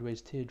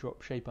sideways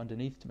teardrop shape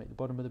underneath to make the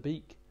bottom of the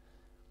beak.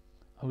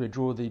 I'm going to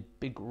draw the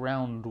big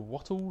round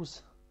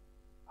wattles.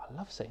 I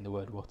love saying the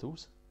word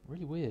wattles.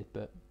 Really weird,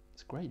 but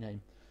it's a great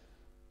name.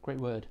 Great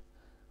word.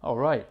 All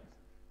right.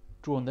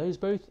 Drawn those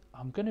both.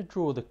 I'm going to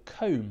draw the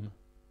comb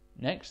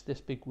next, this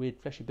big weird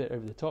fleshy bit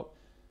over the top.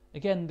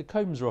 Again, the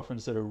combs are often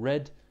sort of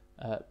red,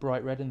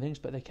 bright red and things,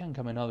 but they can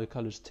come in other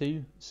colours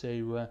too.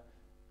 So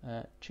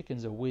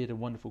chickens are weird and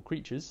wonderful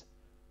creatures,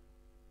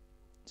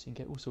 so you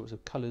can get all sorts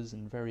of colours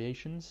and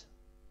variations.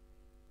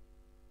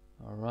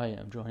 Alright,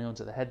 I'm drawing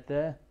onto the head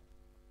there,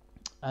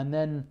 and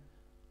then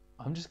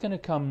I'm just going to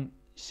come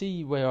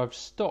see where I've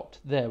stopped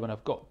there when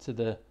I've got to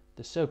the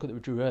circle that we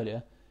drew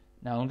earlier.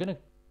 Now I'm going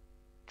to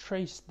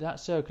trace that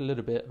circle a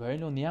little bit, but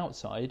only on the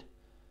outside.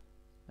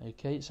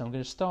 Okay, so I'm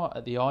going to start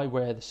at the eye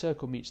where the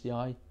circle meets the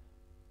eye,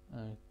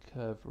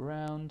 curve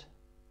round,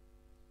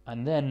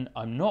 and then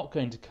I'm not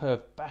going to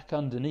curve back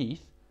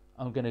underneath.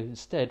 I'm going to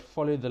instead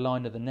follow the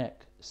line of the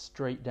neck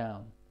straight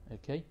down.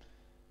 Okay,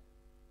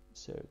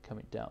 so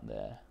coming down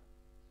there,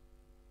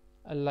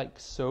 like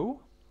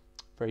so.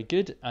 Very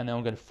good. And then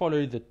I'm going to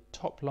follow the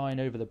top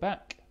line over the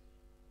back,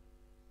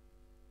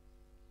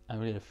 and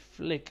we're going to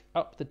flick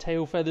up the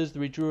tail feathers that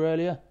we drew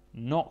earlier,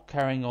 not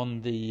carrying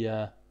on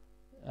the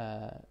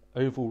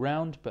oval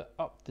round, but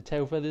up the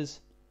tail feathers,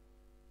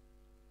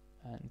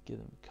 and give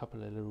them a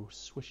couple of little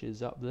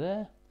swishes up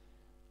there.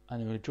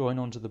 And then we're drawing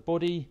onto the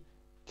body,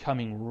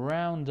 coming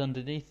round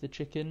underneath the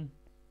chicken,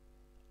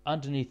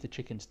 underneath the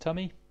chicken's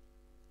tummy.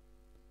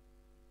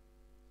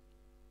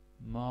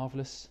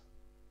 Marvellous.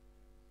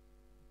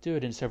 Do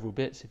it in several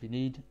bits if you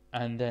need,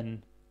 and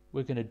then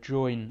we're going to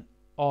join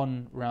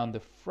on round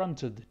the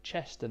front of the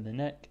chest and the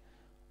neck.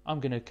 I'm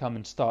going to come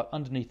and start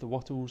underneath the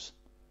wattles,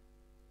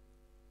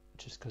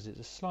 just because it's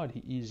a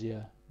slightly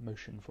easier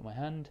motion for my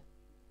hand.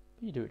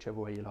 You do whichever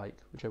way you like,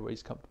 whichever way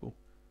is comfortable.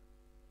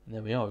 And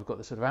there we are, we've got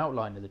the sort of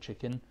outline of the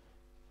chicken.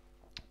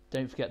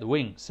 Don't forget the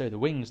wings. So the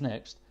wings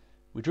next.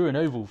 We drew an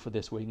oval for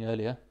this wing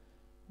earlier.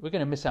 We're going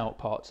to miss out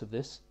parts of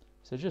this,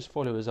 so just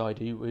follow as I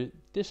do. With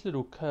this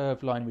little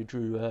curved line we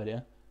drew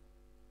earlier,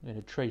 I'm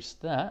going to trace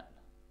that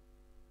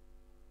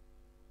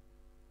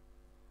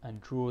and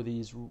draw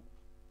these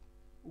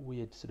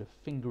weird sort of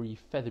fingery,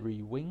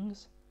 feathery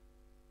wings,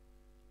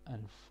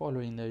 and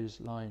following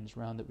those lines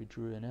round that we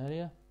drew in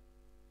earlier.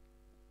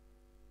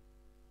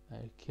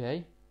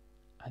 Okay,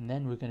 and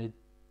then we're going to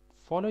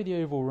follow the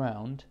oval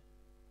round,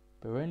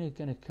 but we're only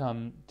going to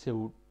come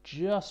till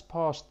just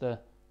past the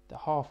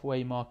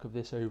halfway mark of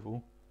this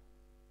oval,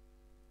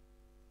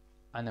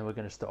 and then we're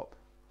going to stop.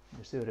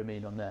 You see what I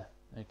mean on there?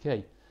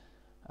 Okay,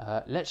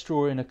 let's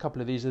draw in a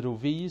couple of these little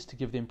V's to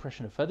give the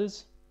impression of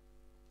feathers.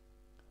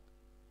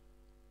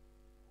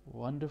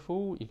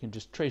 Wonderful. You can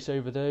just trace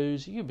over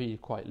those. You can be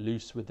quite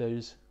loose with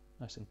those,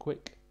 nice and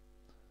quick.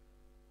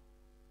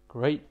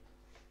 Great.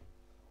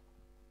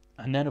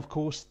 And then of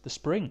course the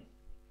spring.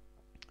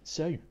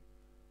 So I'm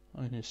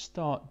going to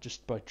start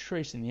just by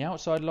tracing the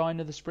outside line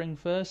of the spring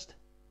first,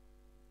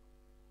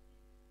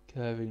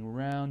 curving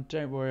round.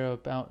 Don't worry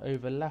about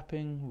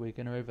overlapping, we're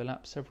going to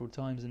overlap several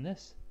times in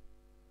this.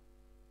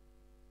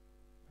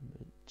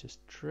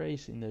 Just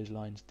tracing those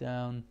lines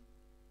down.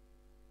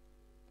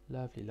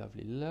 Lovely,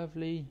 lovely,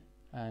 lovely.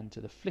 And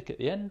to the flick at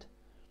the end,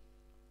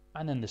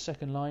 and then the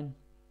second line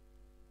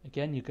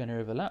again, you're going to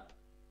overlap,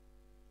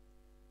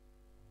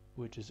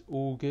 which is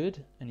all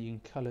good, and you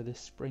can colour this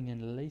spring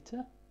in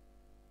later.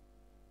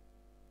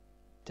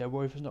 Don't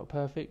worry if it's not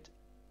perfect,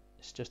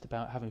 it's just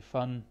about having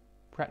fun,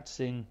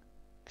 practicing,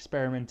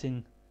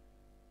 experimenting,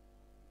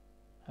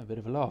 have a bit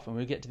of a laugh. And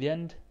when we get to the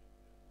end,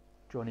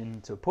 drawn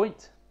into a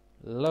point.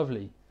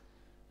 Lovely.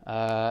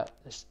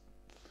 Let's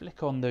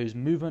flick on those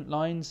movement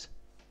lines.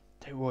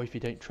 Don't worry if you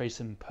don't trace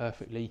them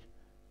perfectly.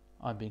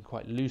 I'm being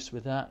quite loose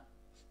with that,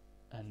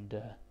 and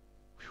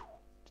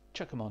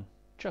chuck them on,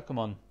 chuck them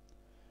on.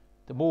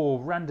 The more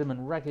random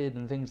and ragged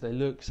and things they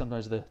look,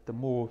 sometimes the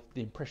more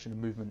the impression of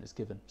movement is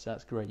given. So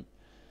that's great.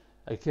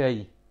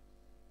 Okay,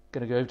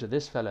 going to go over to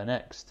this fella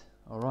next.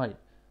 All right.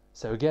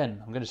 So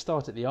again, I'm going to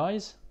start at the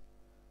eyes,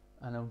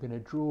 and I'm going to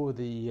draw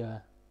the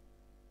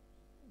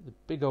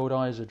big old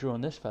eyes are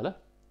drawn this fella.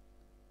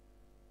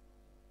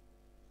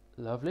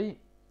 Lovely.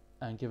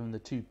 And give them the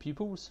two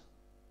pupils,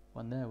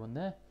 one there, one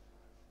there.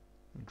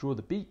 And draw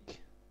the beak.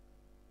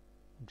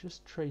 I'm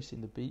just tracing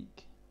the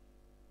beak.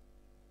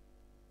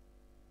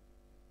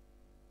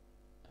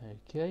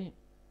 Okay,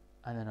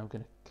 and then I'm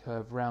going to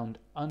curve round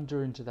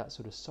under into that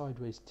sort of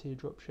sideways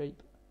teardrop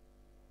shape.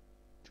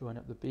 Join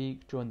up the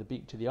beak, join the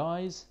beak to the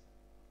eyes.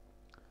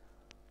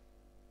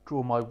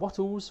 Draw my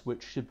wattles,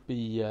 which should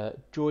be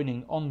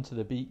joining onto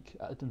the beak,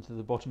 into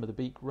the bottom of the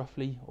beak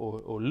roughly,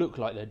 or look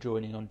like they're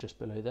joining on just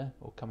below there,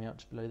 or coming out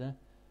just below there.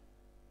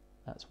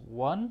 That's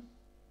one.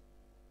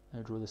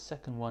 I'll draw the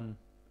second one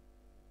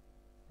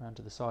around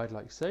to the side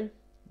like so.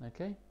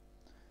 Okay,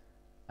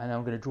 and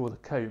I'm going to draw the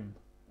comb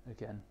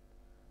again.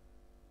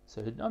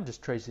 So I'm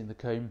just tracing the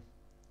comb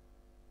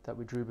that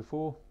we drew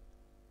before.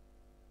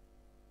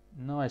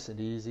 Nice and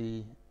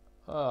easy.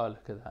 Oh,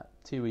 look at that,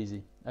 too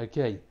easy.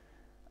 Okay.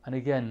 And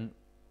again,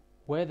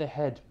 where the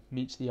head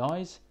meets the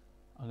eyes,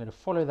 I'm going to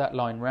follow that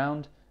line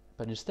round,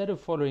 but instead of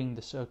following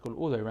the circle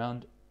all the way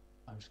around,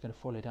 I'm just going to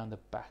follow down the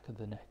back of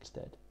the neck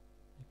instead.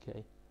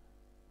 Okay,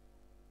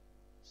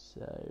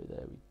 so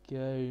there we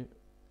go,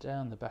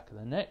 down the back of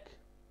the neck.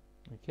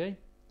 Okay,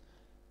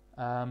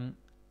 and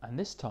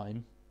this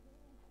time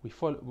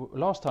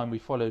last time we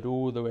followed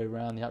all the way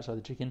around the outside of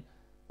the chicken,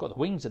 got the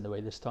wings in the way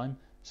this time,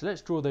 so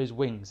let's draw those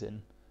wings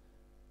in.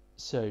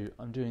 So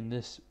I'm doing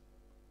this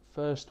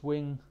first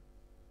wing.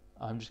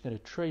 I'm just going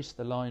to trace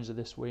the lines of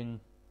this wing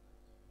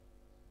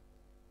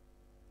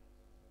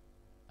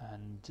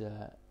and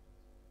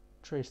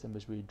trace them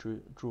as we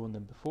drawn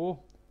them before,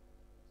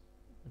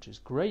 which is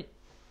great.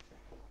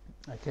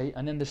 Okay,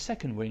 and then the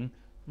second wing,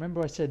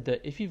 remember I said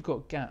that if you've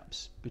got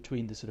gaps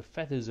between the sort of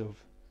feathers of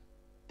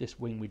this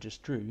wing we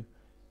just drew,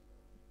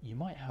 you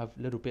might have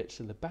little bits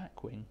of the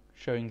back wing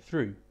showing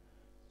through.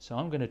 So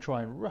I'm going to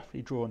try and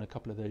roughly draw on a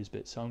couple of those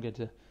bits. So I'm going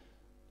to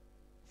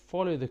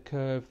follow the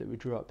curve that we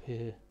drew up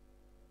here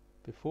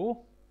before,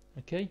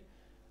 okay,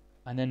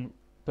 and then,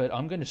 but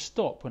I'm going to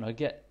stop when I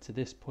get to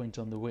this point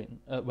on the wing,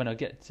 when I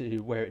get to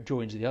where it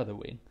joins the other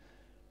wing,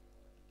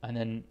 and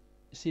then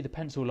see the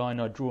pencil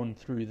line I've drawn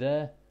through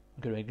there.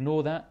 I'm going to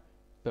ignore that,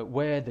 but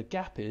where the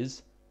gap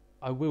is,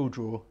 I will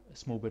draw a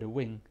small bit of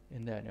wing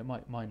in there, and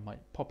mine might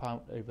pop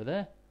out over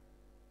there,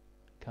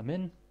 come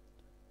in,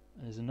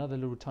 and there's another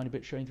little tiny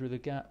bit showing through the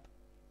gap,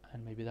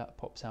 and maybe that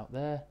pops out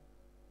there,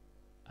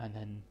 and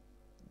then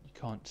you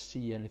can't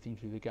see anything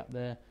through the gap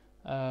there.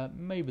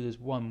 Maybe there's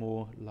one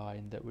more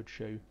line that would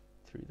show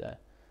through there.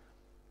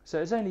 So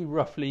it's only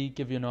roughly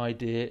give you an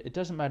idea. It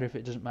doesn't matter if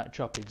it doesn't match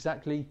up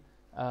exactly,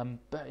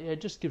 but yeah,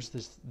 it just gives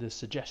the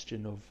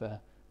suggestion of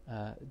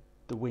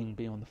the wing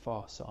being on the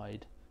far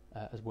side,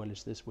 as well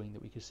as this wing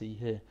that we can see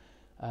here.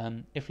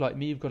 If like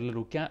me you've got a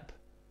little gap,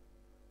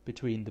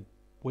 between the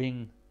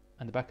wing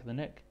and the back of the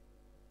neck.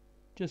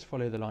 Just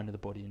follow the line of the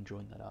body and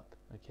join that up.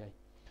 Okay.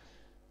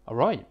 All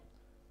right.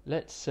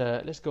 Let's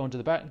go on to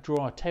the back. Draw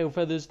our tail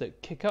feathers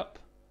that kick up.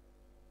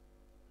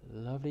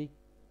 Lovely.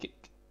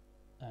 Kick.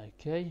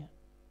 Okay.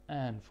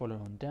 And follow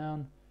on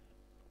down,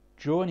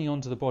 joining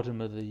onto the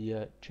bottom of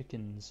the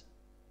chicken's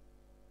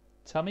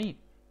tummy.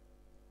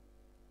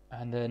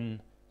 And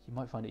then you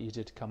might find it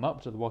easier to come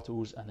up to the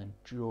wattles and then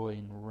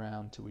join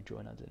round till we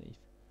join underneath.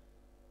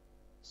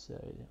 So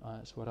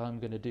that's what I'm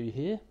going to do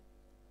here.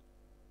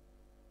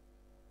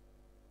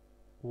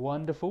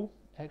 Wonderful,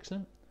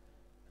 excellent.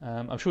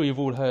 I'm sure you've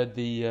all heard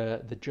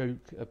the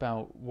joke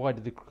about why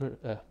did the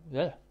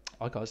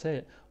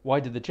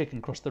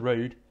chicken cross the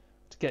road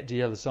to get to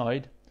the other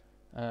side?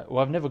 Well,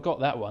 I've never got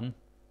that one,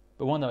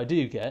 but one that I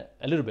do get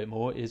a little bit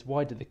more is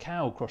why did the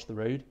cow cross the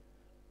road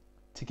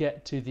to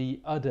get to the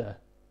other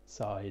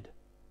side?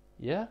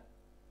 Yeah,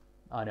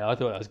 I know. I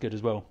thought that was good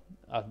as well.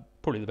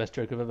 Probably the best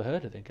joke I've ever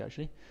heard, I think,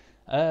 actually.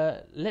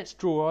 Let's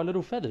draw our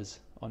little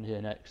feathers on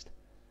here next.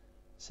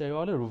 So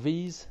our little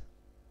V's.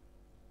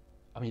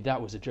 I mean,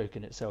 that was a joke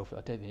in itself.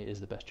 I don't think it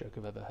is the best joke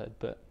I've ever heard,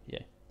 but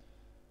yeah.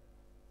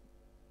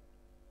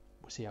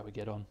 We'll see how we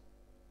get on.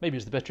 Maybe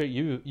it's the best joke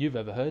you've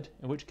ever heard,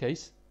 in which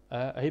case,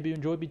 I hope you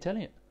enjoyed me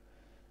telling it.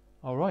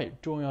 All right,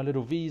 drawing our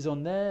little V's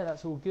on there.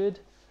 That's all good.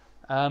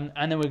 And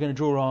then we're going to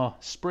draw our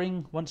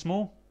spring once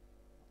more.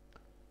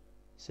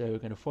 So we're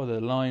going to follow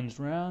the lines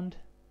round.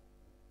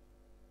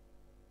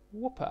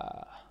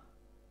 Whoopa.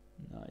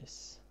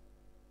 Nice.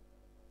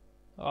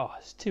 Oh,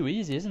 it's too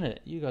easy, isn't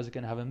it? You guys are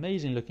going to have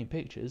amazing looking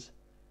pictures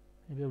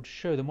and be able to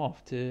show them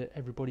off to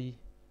everybody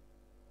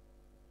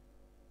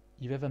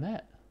you've ever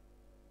met.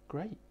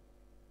 Great.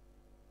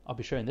 I'll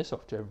be showing this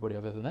off to everybody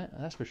I've ever met,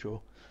 that's for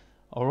sure.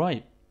 All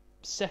right,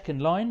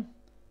 second line.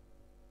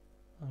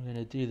 I'm going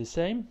to do the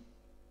same.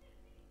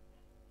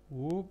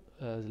 Whoop,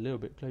 a little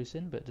bit close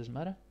in, but it doesn't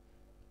matter.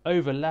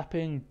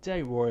 Overlapping,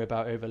 don't worry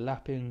about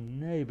overlapping,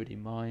 nobody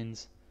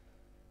minds.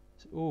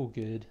 It's all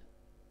good.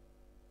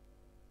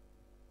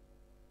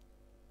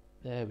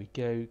 There we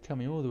go,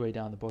 coming all the way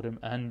down the bottom,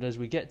 and as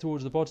we get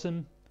towards the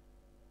bottom,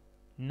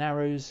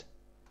 narrows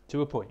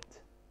to a point.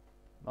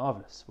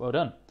 Marvellous, well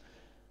done.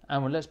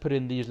 And let's put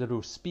in these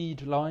little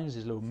speed lines,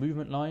 these little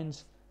movement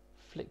lines.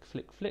 Flick,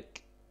 flick,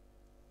 flick.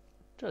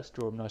 Just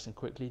draw them nice and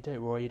quickly,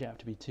 don't worry, you don't have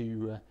to be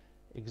too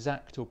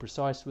exact or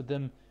precise with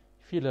them.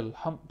 A few little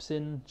humps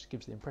in, just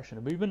gives the impression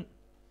of movement.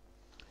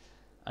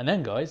 And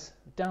then guys,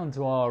 down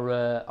to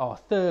our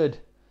third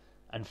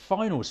and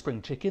final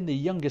spring chicken, the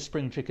youngest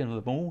spring chicken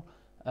of them all.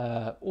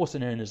 Also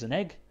known as an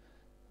egg,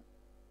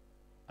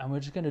 and we're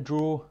just going to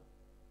draw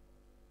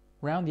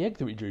round the egg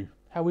that we drew.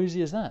 How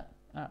easy is that?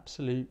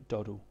 Absolute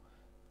doddle.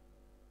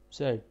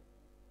 So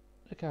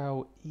look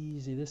how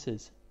easy this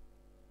is.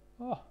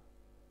 Oh,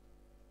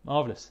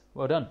 marvellous,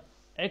 well done,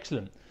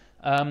 excellent.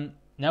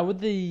 Now with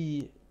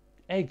the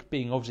egg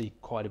being obviously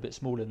quite a bit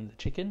smaller than the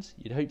chickens,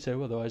 you'd hope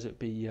so, otherwise it'd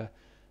be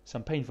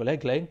some painful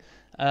egg laying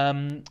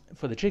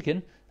for the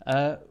chicken.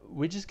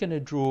 We're just going to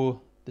draw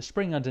the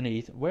spring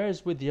underneath,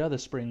 whereas with the other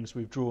springs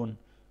we've drawn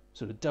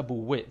sort of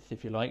double width,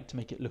 if you like, to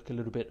make it look a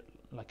little bit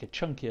like a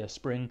chunkier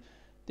spring.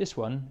 This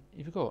one,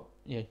 if you've got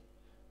your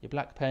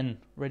black pen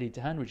ready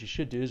to hand, which you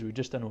should do, as we've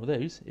just done all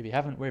those. If you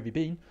haven't, where have you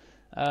been?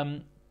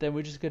 Then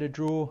we're just going to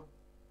draw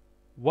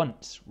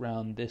once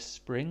round this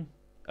spring,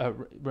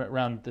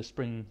 round the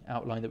spring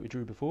outline that we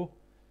drew before,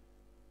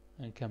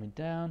 and coming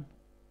down.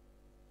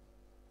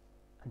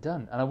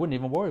 Done. And I wouldn't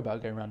even worry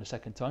about going around a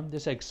second time.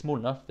 This egg's small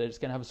enough that it's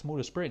going to have a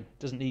smaller spring. It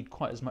doesn't need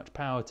quite as much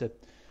power to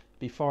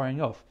be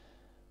firing off.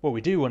 What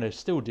we do want to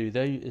still do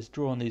though is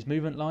draw on these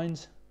movement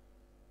lines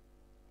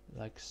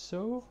like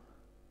so.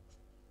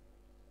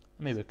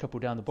 Maybe a couple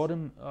down the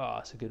bottom. Ah,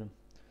 that's a good one.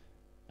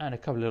 And a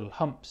couple of little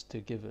humps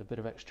to give a bit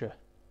of extra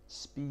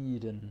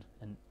speed and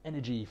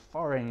energy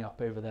firing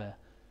up over there.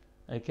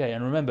 Okay,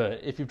 and remember,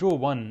 if you draw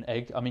one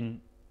egg, I mean,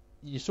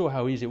 you saw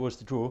how easy it was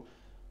to draw.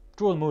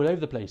 Draw them all over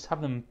the place.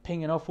 Have them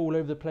pinging off all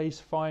over the place,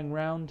 firing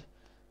round.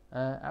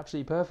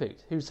 Absolutely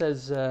perfect. Who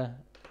says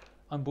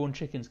unborn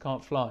chickens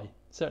can't fly?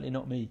 Certainly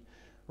not me.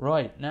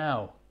 Right,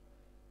 now,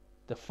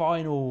 the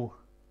final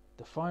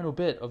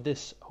bit of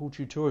this whole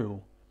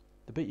tutorial,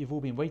 the bit you've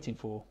all been waiting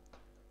for.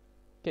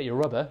 Get your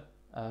rubber.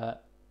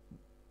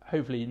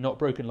 Hopefully not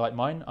broken like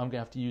mine. I'm going to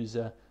have to use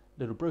a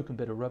little broken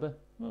bit of rubber.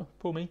 Oh,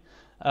 poor me.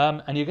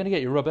 And you're going to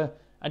get your rubber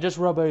and just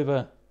rub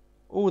over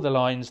all the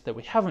lines that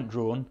we haven't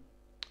drawn,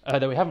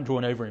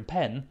 over in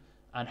pen,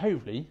 and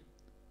hopefully,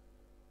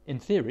 in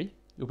theory,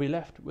 you'll be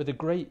left with a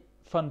great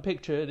fun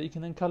picture that you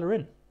can then colour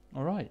in.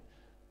 Alright,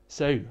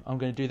 so I'm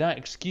going to do that.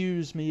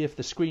 Excuse me if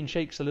the screen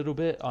shakes a little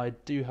bit. I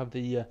do have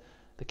the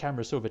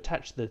camera sort of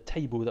attached to the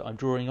table that I'm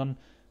drawing on.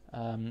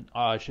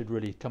 I should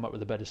really come up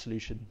with a better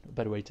solution, a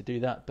better way to do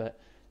that, but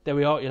there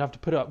we are. You'll have to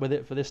put up with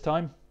it for this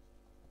time.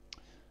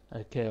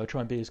 Okay, I'll try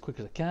and be as quick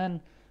as I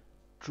can.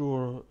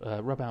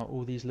 Rub out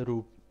all these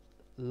little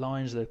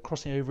lines that are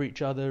crossing over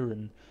each other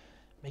and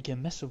make a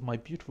mess of my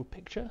beautiful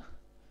picture.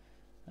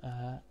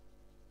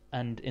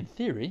 And in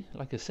theory,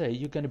 like I say,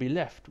 you're going to be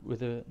left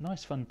with a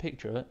nice fun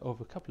picture of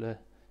a couple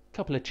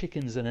of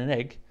chickens and an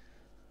egg,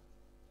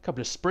 a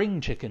couple of spring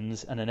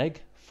chickens and an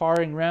egg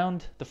firing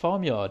round the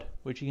farmyard,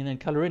 which you can then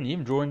colour in. You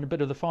can draw in a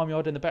bit of the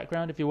farmyard in the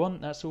background if you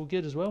want. That's all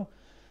good as well.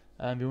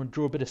 You want to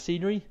draw a bit of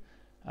scenery.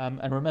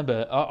 And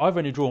remember, I've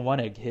only drawn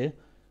one egg here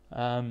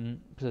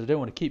because I don't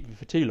want to keep it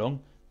for too long.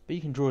 But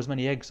you can draw as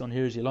many eggs on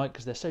here as you like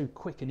because they're so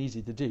quick and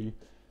easy to do.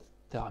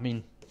 That, I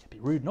mean, it'd be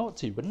rude not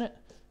to, wouldn't it?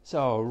 So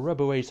I'll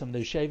rub away some of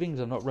those shavings.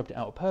 I've not rubbed it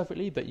out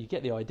perfectly, but you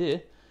get the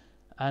idea.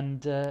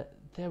 And there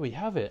we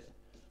have it.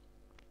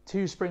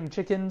 2 spring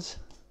chickens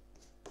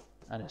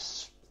and a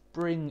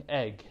spring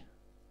egg.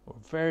 Or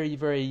very,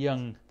 very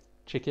young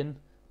chicken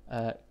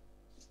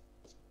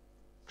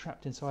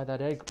trapped inside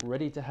that egg,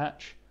 ready to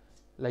hatch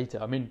later.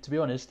 I mean, to be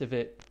honest, if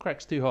it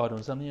cracks too hard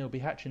on something, it'll be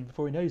hatching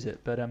before he knows it.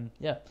 But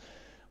yeah,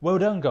 well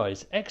done,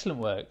 guys. Excellent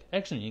work.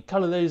 Excellent. You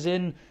colour those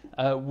in.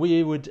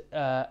 We would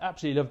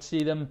absolutely love to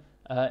see them.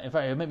 In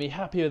fact, it would make me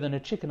happier than a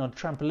chicken on a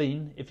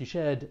trampoline if you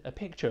shared a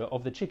picture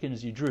of the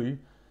chickens you drew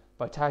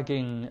by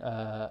tagging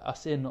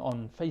us in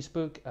on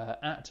Facebook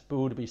at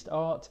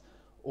 @BewilderBeastArt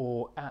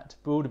or at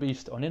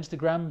 @BewilderBeast on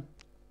Instagram.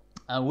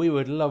 And we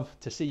would love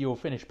to see your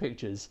finished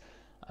pictures.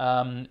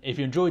 If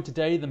you enjoyed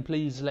today, then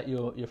please let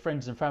your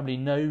friends and family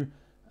know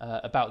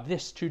about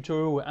this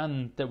tutorial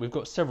and that we've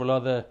got several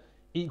other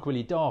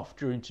equally daft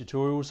drawing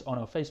tutorials on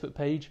our Facebook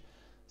page.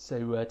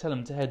 So tell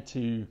them to head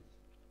to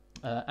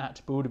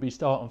at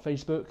 @BewilderBeastArt on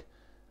Facebook.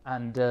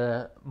 And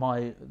the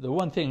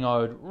one thing I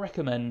would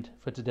recommend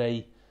for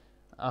today,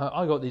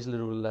 I got these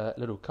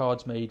little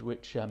cards made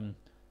which can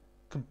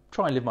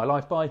try and live my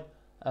life by.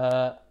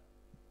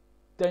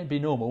 Don't be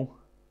normal,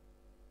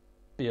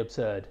 be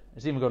absurd.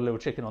 It's even got a little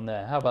chicken on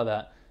there. How about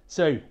that?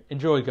 So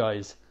enjoy,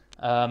 guys,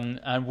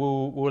 and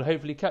we'll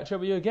hopefully catch up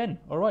with you again.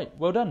 All right,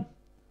 well done.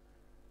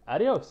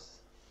 Adios.